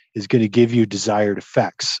there is going to give you desired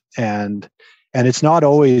effects, and it's not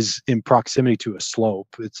always in proximity to a slope.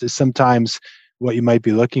 It's sometimes what you might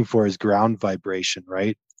be looking for is ground vibration,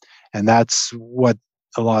 right? And that's what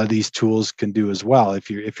a lot of these tools can do as well. If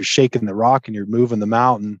you're shaking the rock and you're moving the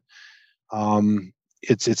mountain,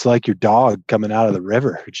 it's like your dog coming out of the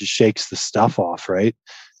river. It just shakes the stuff off, right?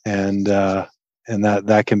 And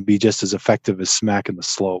that can be just as effective as smacking the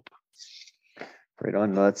slope. Right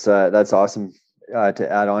on. That's awesome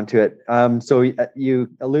to add on to it. So you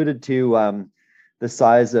alluded to the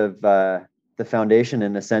size of the foundation.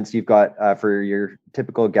 In a sense, you've got for your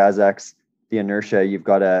typical GazX, the inertia, you've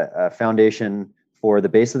got a foundation for the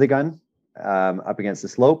base of the gun up against the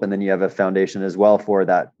slope, and then you have a foundation as well for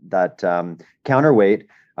that counterweight,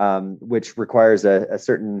 which requires a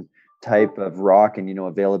certain type of rock and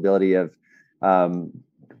availability of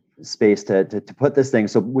space to put this thing.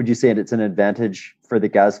 So would you say it's an advantage for the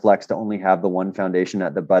GazFlex to only have the one foundation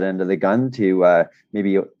at the butt end of the gun to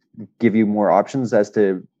maybe give you more options as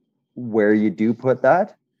to where you do put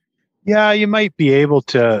that? Yeah, you might be able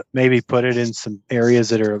to maybe put it in some areas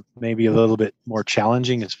that are maybe a little bit more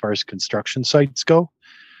challenging as far as construction sites go.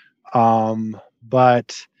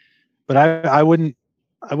 But I wouldn't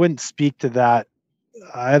speak to that.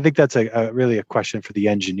 I think that's really a question for the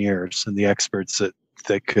engineers and the experts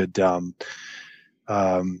that could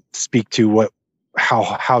speak to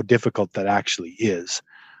how difficult that actually is.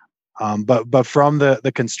 But from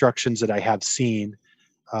the constructions that I have seen,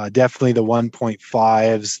 definitely the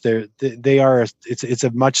 1.5s, it's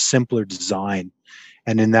a much simpler design,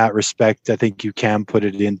 and in that respect, I think you can put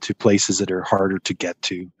it into places that are harder to get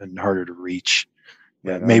to and harder to reach.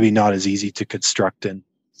 Yeah, maybe not as easy to construct in.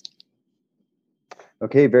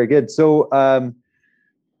 Okay, very good. So we're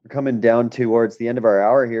coming down towards the end of our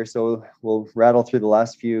hour here, so we'll rattle through the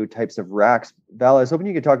last few types of racks. Val, I was hoping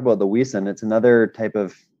you could talk about the Wiesen. It's another type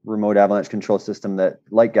of remote avalanche control system that,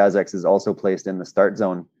 like GazX, is also placed in the start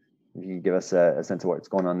zone. If you could give us a sense of what's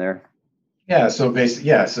going on there. Yeah, so the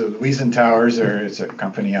Wiesen Towers it's a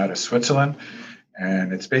company out of Switzerland,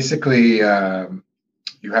 and it's basically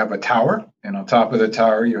you have a tower, and on top of the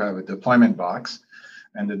tower you have a deployment box,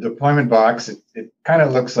 and the deployment box it kind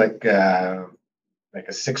of looks like a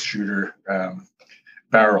 6-shooter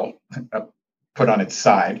barrel put on its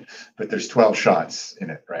side, but there's 12 shots in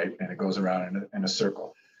it, right? And it goes around in a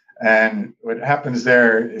circle. And what happens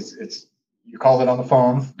there is you call it on the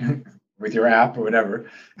phone with your app or whatever.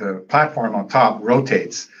 The platform on top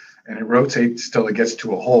rotates, and it rotates till it gets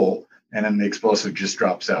to a hole, and then the explosive just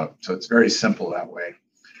drops out. So it's very simple that way.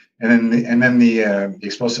 And then the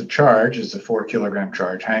explosive charge is a 4-kilogram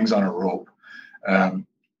charge, hangs on a rope,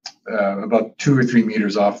 about 2 or 3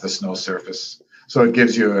 meters off the snow surface. So it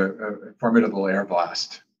gives you a formidable air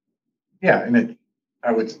blast. Yeah, and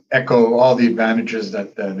I would echo all the advantages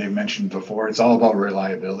that they mentioned before. It's all about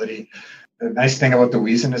reliability. The nice thing about the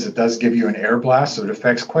Wiesen is it does give you an air blast, so it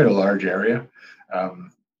affects quite a large area.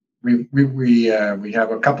 We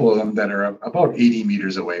have a couple of them that are about 80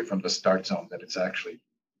 meters away from the start zone that it's actually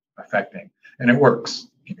affecting, and it works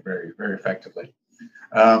very, very effectively.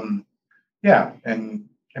 Yeah, and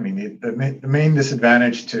I mean the main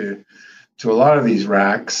disadvantage to a lot of these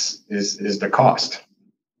racks is the cost.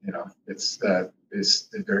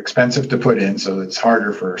 They're expensive to put in, so it's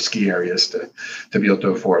harder for ski areas to be able to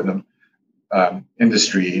afford them.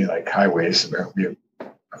 Industry like highways,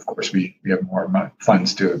 of course we have more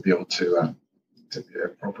funds to be able to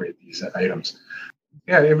appropriate these items.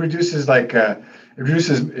 Yeah, it reduces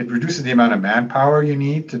the amount of manpower you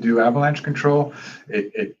need to do avalanche control.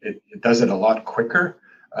 It does it a lot quicker.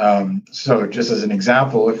 So just as an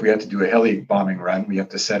example, if we had to do a heli bombing run, we have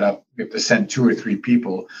to send 2 or 3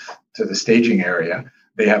 people to the staging area.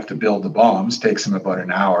 They have to build the bombs. Takes them about an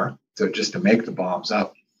hour just to make the bombs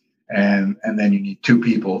up. And then you need 2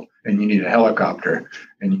 people, and you need a helicopter,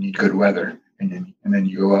 and you need good weather, and then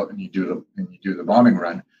you go out and you do the bombing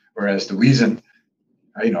run. Whereas the Wiesen,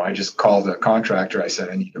 I just call the contractor. I said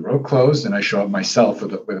I need the road closed, and I show up myself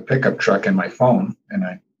with a pickup truck and my phone,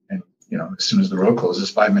 and as soon as the road closes,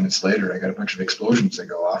 5 minutes later, I got a bunch of explosions that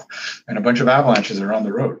go off, and a bunch of avalanches are on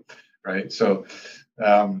the road, right? So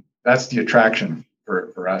that's the attraction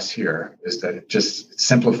for us here, is that it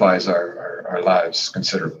simplifies our lives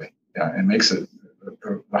considerably, and makes the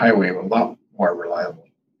highway a lot more reliable.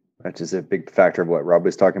 Which is a big factor of what Rob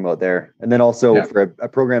was talking about there. And then also for a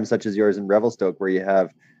program such as yours in Revelstoke, where you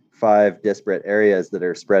have 5 disparate areas that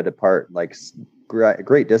are spread apart, like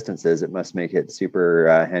great distances, it must make it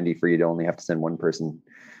super handy for you to only have to send one person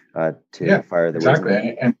to fire the exactly.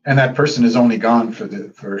 Weasel. And that person is only gone for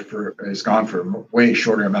a way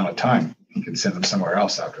shorter amount of time. You can send them somewhere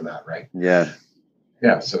else after that, right? Yeah.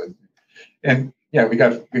 Yeah. So, and yeah, we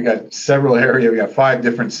got several areas. We got 5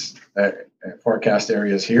 different forecast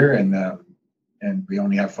areas here, and we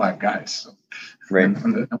only have 5 guys. So right.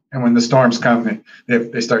 When the storms come,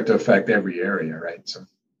 they start to affect every area, right? So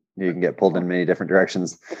you can get pulled in many different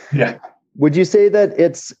directions. Yeah. Would you say that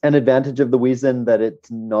it's an advantage of the Weason that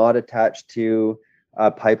it's not attached to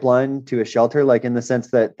a pipeline, to a shelter, like in the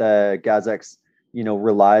sense that the GazX,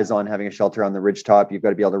 relies on having a shelter on the ridgetop? You've got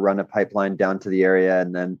to be able to run a pipeline down to the area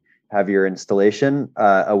and then have your installation.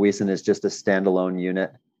 A Weason is just a standalone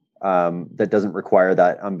unit that doesn't require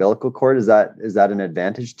that umbilical cord. Is that an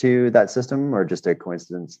advantage to that system, or just a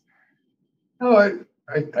coincidence? No,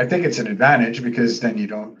 I think it's an advantage, because then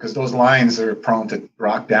because those lines are prone to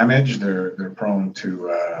rock damage. They're prone to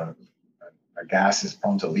a gas is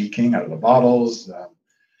prone to leaking out of the bottles.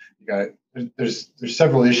 There's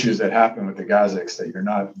several issues that happen with the GazX that you're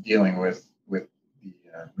not dealing with the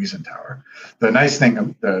Weason tower. The nice thing,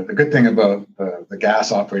 the good thing about the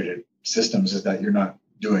gas operated systems is that you're not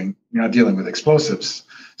dealing with explosives,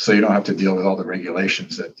 so you don't have to deal with all the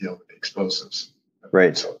regulations that deal with the explosives.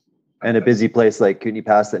 Right. So, and a busy place like Kootenay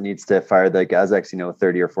Pass that needs to fire the GazX,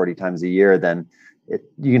 30 or 40 times a year, then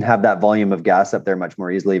you can have that volume of gas up there much more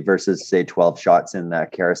easily versus, say, 12 shots in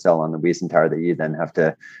that carousel on the Weason tower that you then have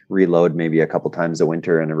to reload maybe a couple times a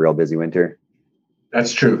winter in a real busy winter.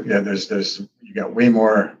 That's true. Yeah, you got way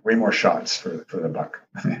more shots for the buck.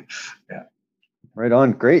 Yeah. Right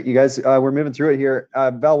on. Great. You guys, we're moving through it here.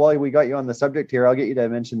 Val, while we got you on the subject here, I'll get you to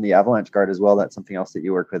mention the Avalanche Guard as well. That's something else that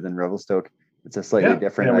you work with in Revelstoke. It's a slightly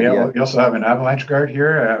different idea. We also have an Avalanche Guard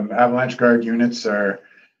here. Avalanche Guard units are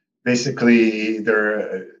basically,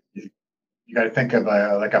 you got to think of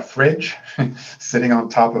like a fridge sitting on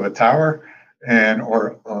top of a tower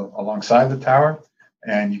or alongside the tower.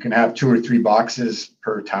 And you can have 2 or 3 boxes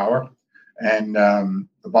per tower. And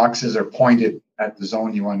the boxes are pointed at the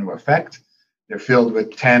zone you want to affect. They're filled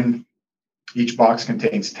with 10. Each box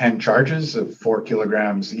contains 10 charges of 4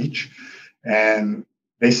 kilograms each. And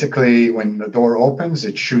basically, when the door opens,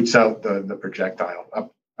 it shoots out the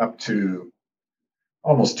projectile up to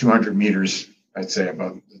almost 200 meters. I'd say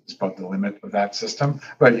it's about the limit of that system.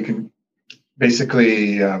 But you can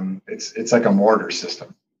basically, it's like a mortar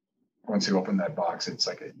system. Once you open that box, it's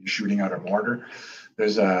like you're shooting out a mortar.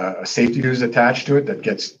 There's a safety fuse attached to it that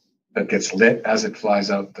gets lit as it flies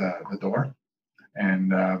out the door.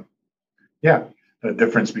 And the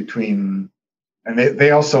difference between, and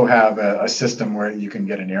they also have a system where you can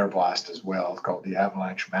get an air blast as well, called the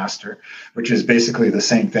Avalanche Master, which is basically the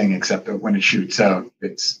same thing, except that when it shoots out,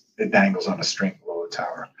 it dangles on a string below the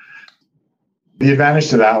tower. The advantage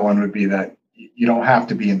to that one would be that you don't have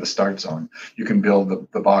to be in the start zone. You can build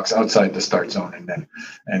the box outside the start zone,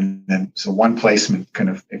 and then so one placement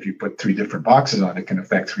if you put 3 different boxes on it, can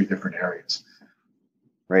affect 3 different areas.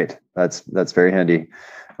 Right. That's very handy.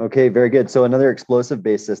 Okay, very good. So another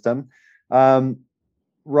explosive-based system. Rob,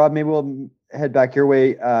 maybe we'll head back your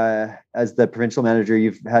way. As the provincial manager,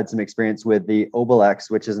 you've had some experience with the Obelix,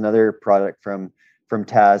 which is another product from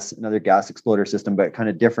TAS, another gas exploder system, but kind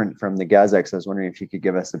of different from the GazX. I was wondering if you could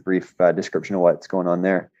give us a brief description of what's going on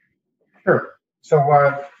there. Sure. So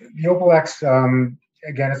the Obelix,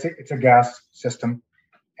 again, it's a gas system,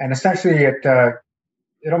 and essentially it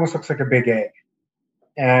almost looks like a big egg.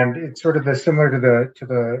 And it's sort of similar to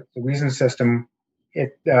the Weason system.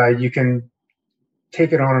 You can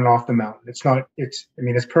take it on and off the mountain.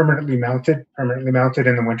 It's permanently mounted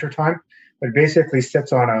in the wintertime, but it basically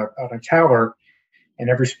sits on a tower, and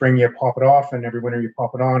every spring you pop it off and every winter you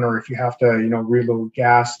pop it on, or if you have to, reload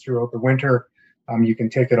gas throughout the winter, you can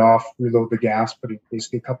take it off, reload the gas, put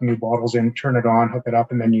basically a couple new bottles in, turn it on, hook it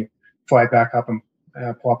up, and then you fly it back up and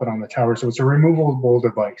plop it on the tower. So it's a removable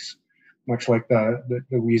device, much like the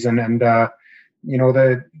Weason. And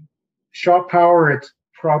the shot power, it's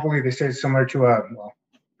probably, they say, similar to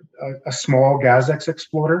a small GazX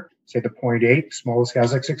exploder, say the 0.8, smallest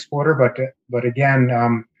GazX exploder. But again,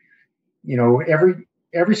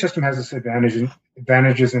 every system has its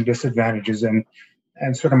advantages and disadvantages, and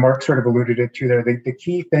sort of Mark sort of alluded it to there. The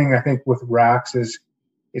key thing I think with racks is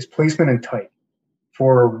placement and type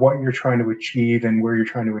for what you're trying to achieve and where you're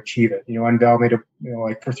trying to achieve it. And Val made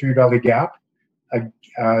like for Three Valley Gap,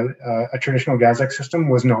 a traditional GazX system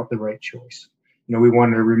was not the right choice. We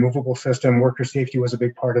wanted a removable system. Worker safety was a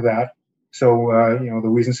big part of that. So the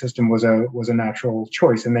Weason system was a natural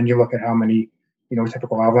choice. And then you look at how many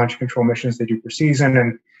typical avalanche control missions they do per season,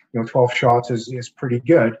 and 12 shots is pretty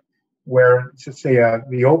good. Where, let's say,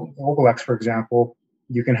 the Obelix, for example,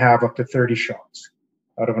 you can have up to 30 shots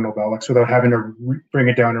out of an Obelix without having to bring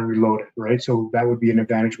it down and reload it, right? So that would be an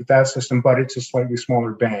advantage with that system, but it's a slightly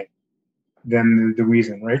smaller bang than the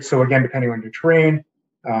Reason, right? So again, depending on your terrain,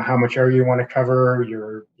 how much area you want to cover,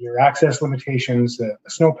 your access limitations, the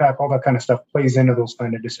snowpack, all that kind of stuff plays into those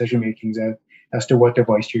kind of decision makings as to what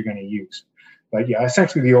device you're going to use. But yeah,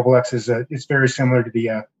 essentially the Obelix it's very similar to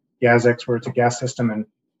the Gazix, where it's a gas system, and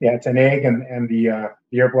yeah, it's an egg, and the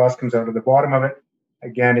air blast comes out of the bottom of it.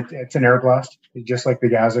 Again, it's an air blast, just like the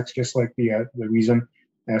Gazix, just like the Reason.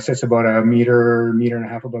 It sits about a meter and a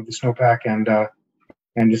half above the snowpack,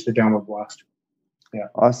 and just a downward blast. Yeah,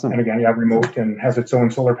 awesome. And again, you have remote and has its own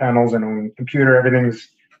solar panels and own computer. Everything's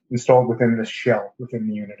installed within the shell within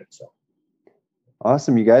the unit itself.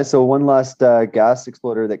 Awesome, you guys. So one last gas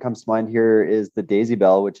exploder that comes to mind here is the Daisy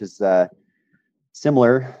Bell, which is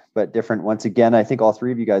similar but different. Once again, I think all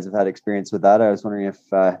three of you guys have had experience with that. I was wondering if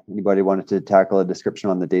anybody wanted to tackle a description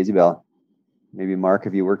on the Daisy Bell. Maybe Mark,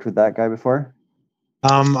 have you worked with that guy before?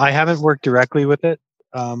 I haven't worked directly with it.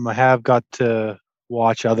 I have got to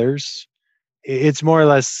watch others. It's more or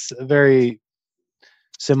less a very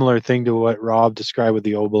similar thing to what Rob described with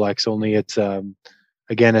the Obelix, only it's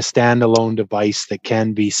again a standalone device that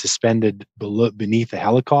can be suspended beneath a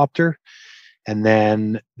helicopter, and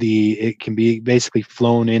then it can be basically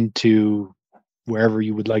flown into wherever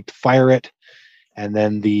you would like to fire it, and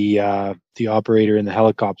then the operator in the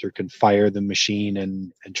helicopter can fire the machine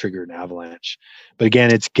and trigger an avalanche. But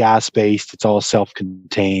again, it's gas based, it's all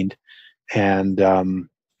self-contained, and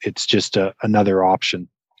it's just another option.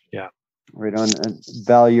 Yeah. Right on. And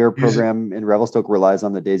Val, your program in Revelstoke relies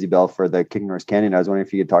on the Daisy Bell for the Kicking Horse Canyon. I was wondering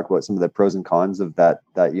if you could talk about some of the pros and cons of that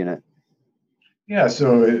unit. Yeah.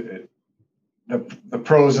 So the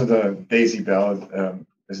pros of the Daisy Bell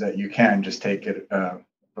is that you can just take it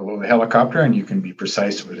below the helicopter, and you can be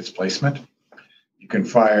precise with its placement. You can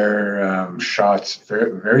fire shots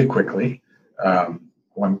very, very quickly.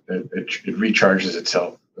 When it recharges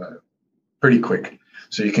itself pretty quick.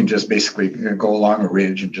 So you can just basically go along a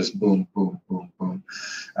ridge and just boom, boom, boom, boom,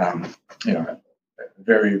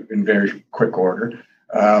 in very quick order.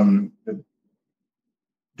 The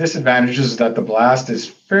disadvantage is that the blast is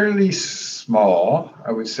fairly small,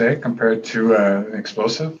 I would say, compared to an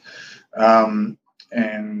explosive, and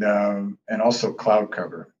also cloud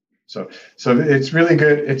cover. So it's really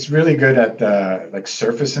good. It's really good at like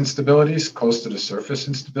surface instabilities, close to the surface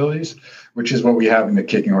instabilities, which is what we have in the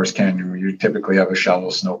Kicking Horse Canyon, where you typically have a shallow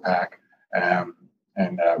snowpack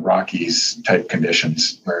and Rockies type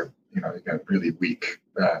conditions where you got really weak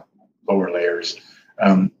lower layers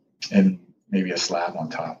and maybe a slab on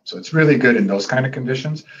top. So it's really good in those kind of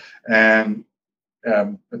conditions. And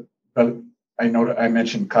but I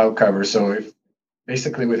mentioned cloud cover. So if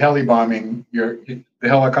basically with heli bombing, the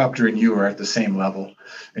helicopter and you are at the same level,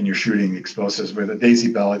 and you're shooting explosives. With a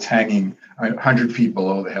Daisy Bell, it's hanging 100 feet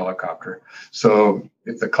below the helicopter. So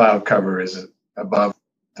if the cloud cover is above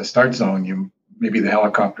the start zone, maybe the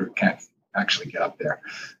helicopter can't actually get up there.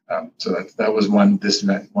 So that was one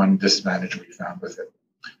disadvantage we found with it.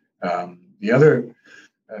 The other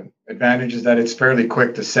advantage is that it's fairly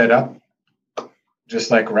quick to set up, just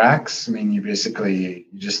like racks. I mean, you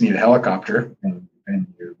just need a helicopter and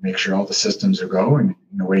you make sure all the systems are go, and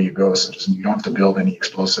away you go. So you don't have to build any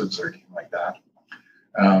explosives or anything like that.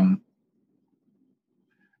 I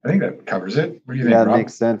think that covers it. What do you think, Yeah, Rob? that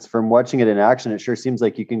makes sense. From watching it in action, it sure seems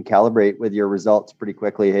like you can calibrate with your results pretty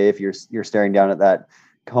quickly. Hey, if you're staring down at that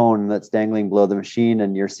cone that's dangling below the machine,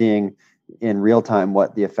 and you're seeing in real time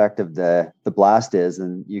what the effect of the blast is,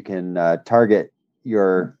 and you can target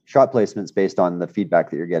your shot placements based on the feedback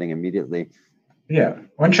that you're getting immediately. Yeah,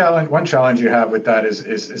 one challenge you have with that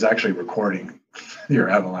is actually recording your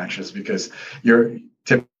avalanches, because you're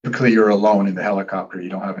alone in the helicopter. You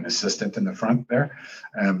don't have an assistant in the front there,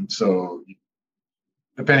 so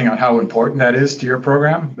depending on how important that is to your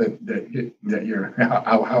program, that your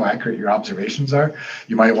how accurate your observations are,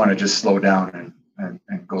 you might want to just slow down and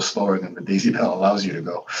go slower than the Daisy Bell allows you to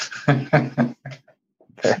go.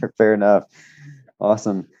 Fair enough.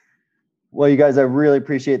 Awesome. Well, you guys, I really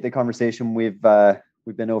appreciate the conversation. We've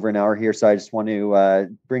been over an hour here, so I just want to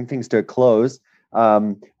bring things to a close.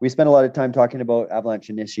 We spent a lot of time talking about avalanche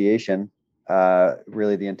initiation,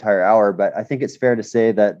 really the entire hour, but I think it's fair to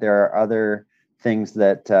say that there are other things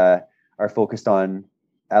that are focused on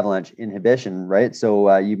avalanche inhibition, right?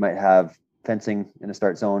 So you might have fencing in a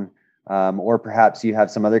start zone, or perhaps you have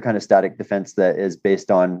some other kind of static defense that is based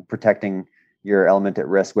on protecting your element at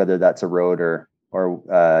risk, whether that's a road or or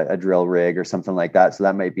a drill rig or something like that. So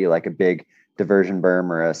that might be like a big diversion berm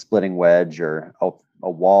or a splitting wedge or a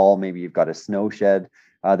wall. Maybe you've got a snow shed.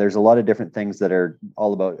 There's a lot of different things that are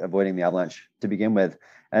all about avoiding the avalanche to begin with.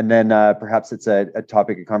 And then perhaps it's a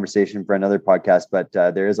topic of conversation for another podcast, but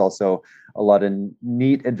there is also a lot of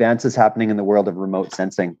neat advances happening in the world of remote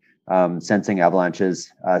sensing, sensing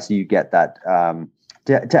avalanches. So you get that,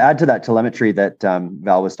 to add to that telemetry that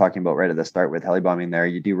Val was talking about right at the start with helibombing there,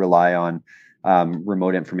 you do rely on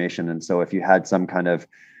remote information. And so if you had some kind of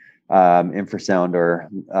infrasound or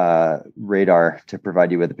radar to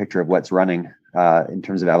provide you with a picture of what's running in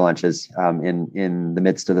terms of avalanches in the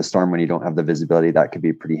midst of the storm when you don't have the visibility, that could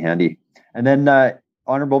be pretty handy. And then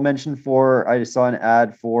honorable mention I just saw an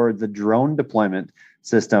ad for the drone deployment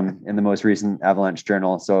system in the most recent Avalanche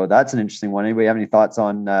Journal. So that's an interesting one. Anybody have any thoughts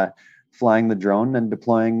on flying the drone and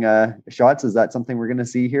deploying shots? Is that something we're going to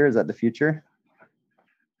see here? Is that the future?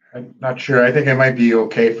 I'm not sure. I think it might be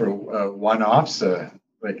okay for one-offs.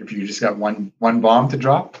 Like if you just got one bomb to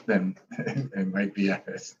drop, then it might be a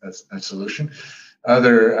solution.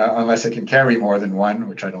 Unless it can carry more than one,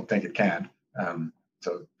 which I don't think it can.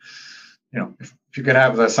 So, if you could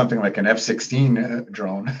have something like an F-16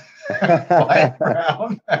 drone flying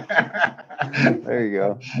around. There you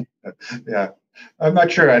go. Yeah, I'm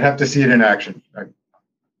not sure. I'd have to see it in action.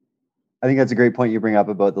 I think that's a great point you bring up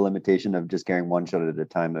about the limitation of just carrying one shot at a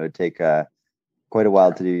time. It would take quite a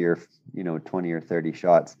while to do your 20 or 30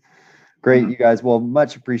 shots. Great, you guys. Well,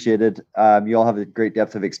 much appreciated. You all have a great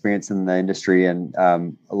depth of experience in the industry and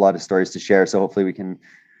a lot of stories to share. So hopefully we can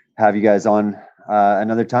have you guys on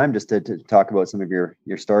another time just to talk about some of your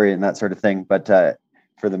story and that sort of thing. But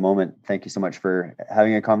for the moment, thank you so much for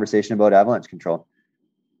having a conversation about avalanche control.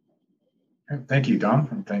 Thank you, Dom.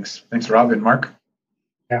 And thanks, Rob and Mark.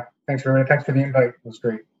 Yeah, thanks for the invite. It was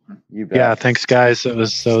great. You bet. Yeah, thanks, guys. That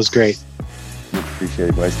was great. Appreciate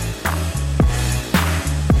it, boys.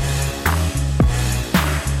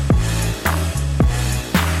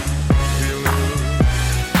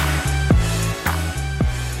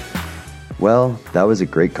 Well, that was a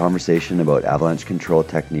great conversation about avalanche control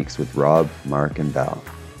techniques with Rob, Mark, and Val.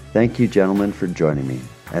 Thank you, gentlemen, for joining me,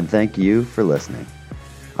 and thank you for listening.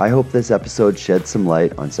 I hope this episode sheds some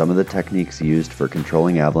light on some of the techniques used for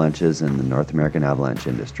controlling avalanches in the North American avalanche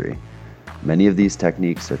industry. Many of these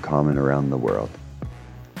techniques are common around the world.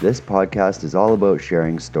 This podcast is all about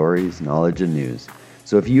sharing stories, knowledge, and news.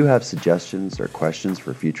 So if you have suggestions or questions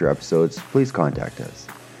for future episodes, please contact us.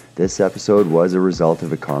 This episode was a result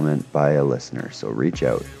of a comment by a listener, so reach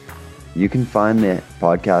out. You can find the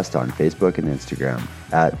podcast on Facebook and Instagram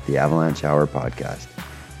at the Avalanche Hour Podcast.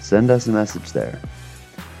 Send us a message there.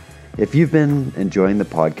 If you've been enjoying the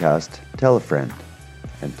podcast, tell a friend.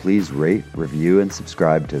 And please rate, review, and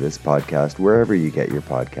subscribe to this podcast wherever you get your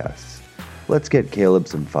podcasts. Let's get Caleb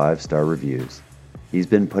some 5-star reviews. He's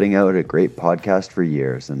been putting out a great podcast for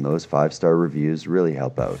years, and those 5-star reviews really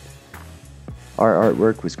help out. Our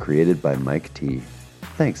artwork was created by Mike T.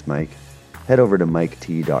 Thanks, Mike. Head over to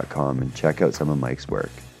miket.com and check out some of Mike's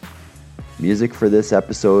work. Music for this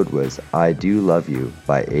episode was I Do Love You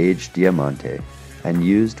by Age Diamante and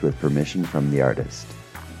used with permission from the artist.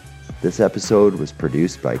 This episode was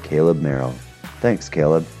produced by Caleb Merrill. Thanks,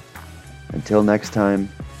 Caleb. Until next time,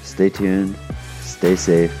 stay tuned, stay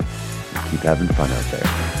safe, and keep having fun out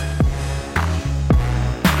there.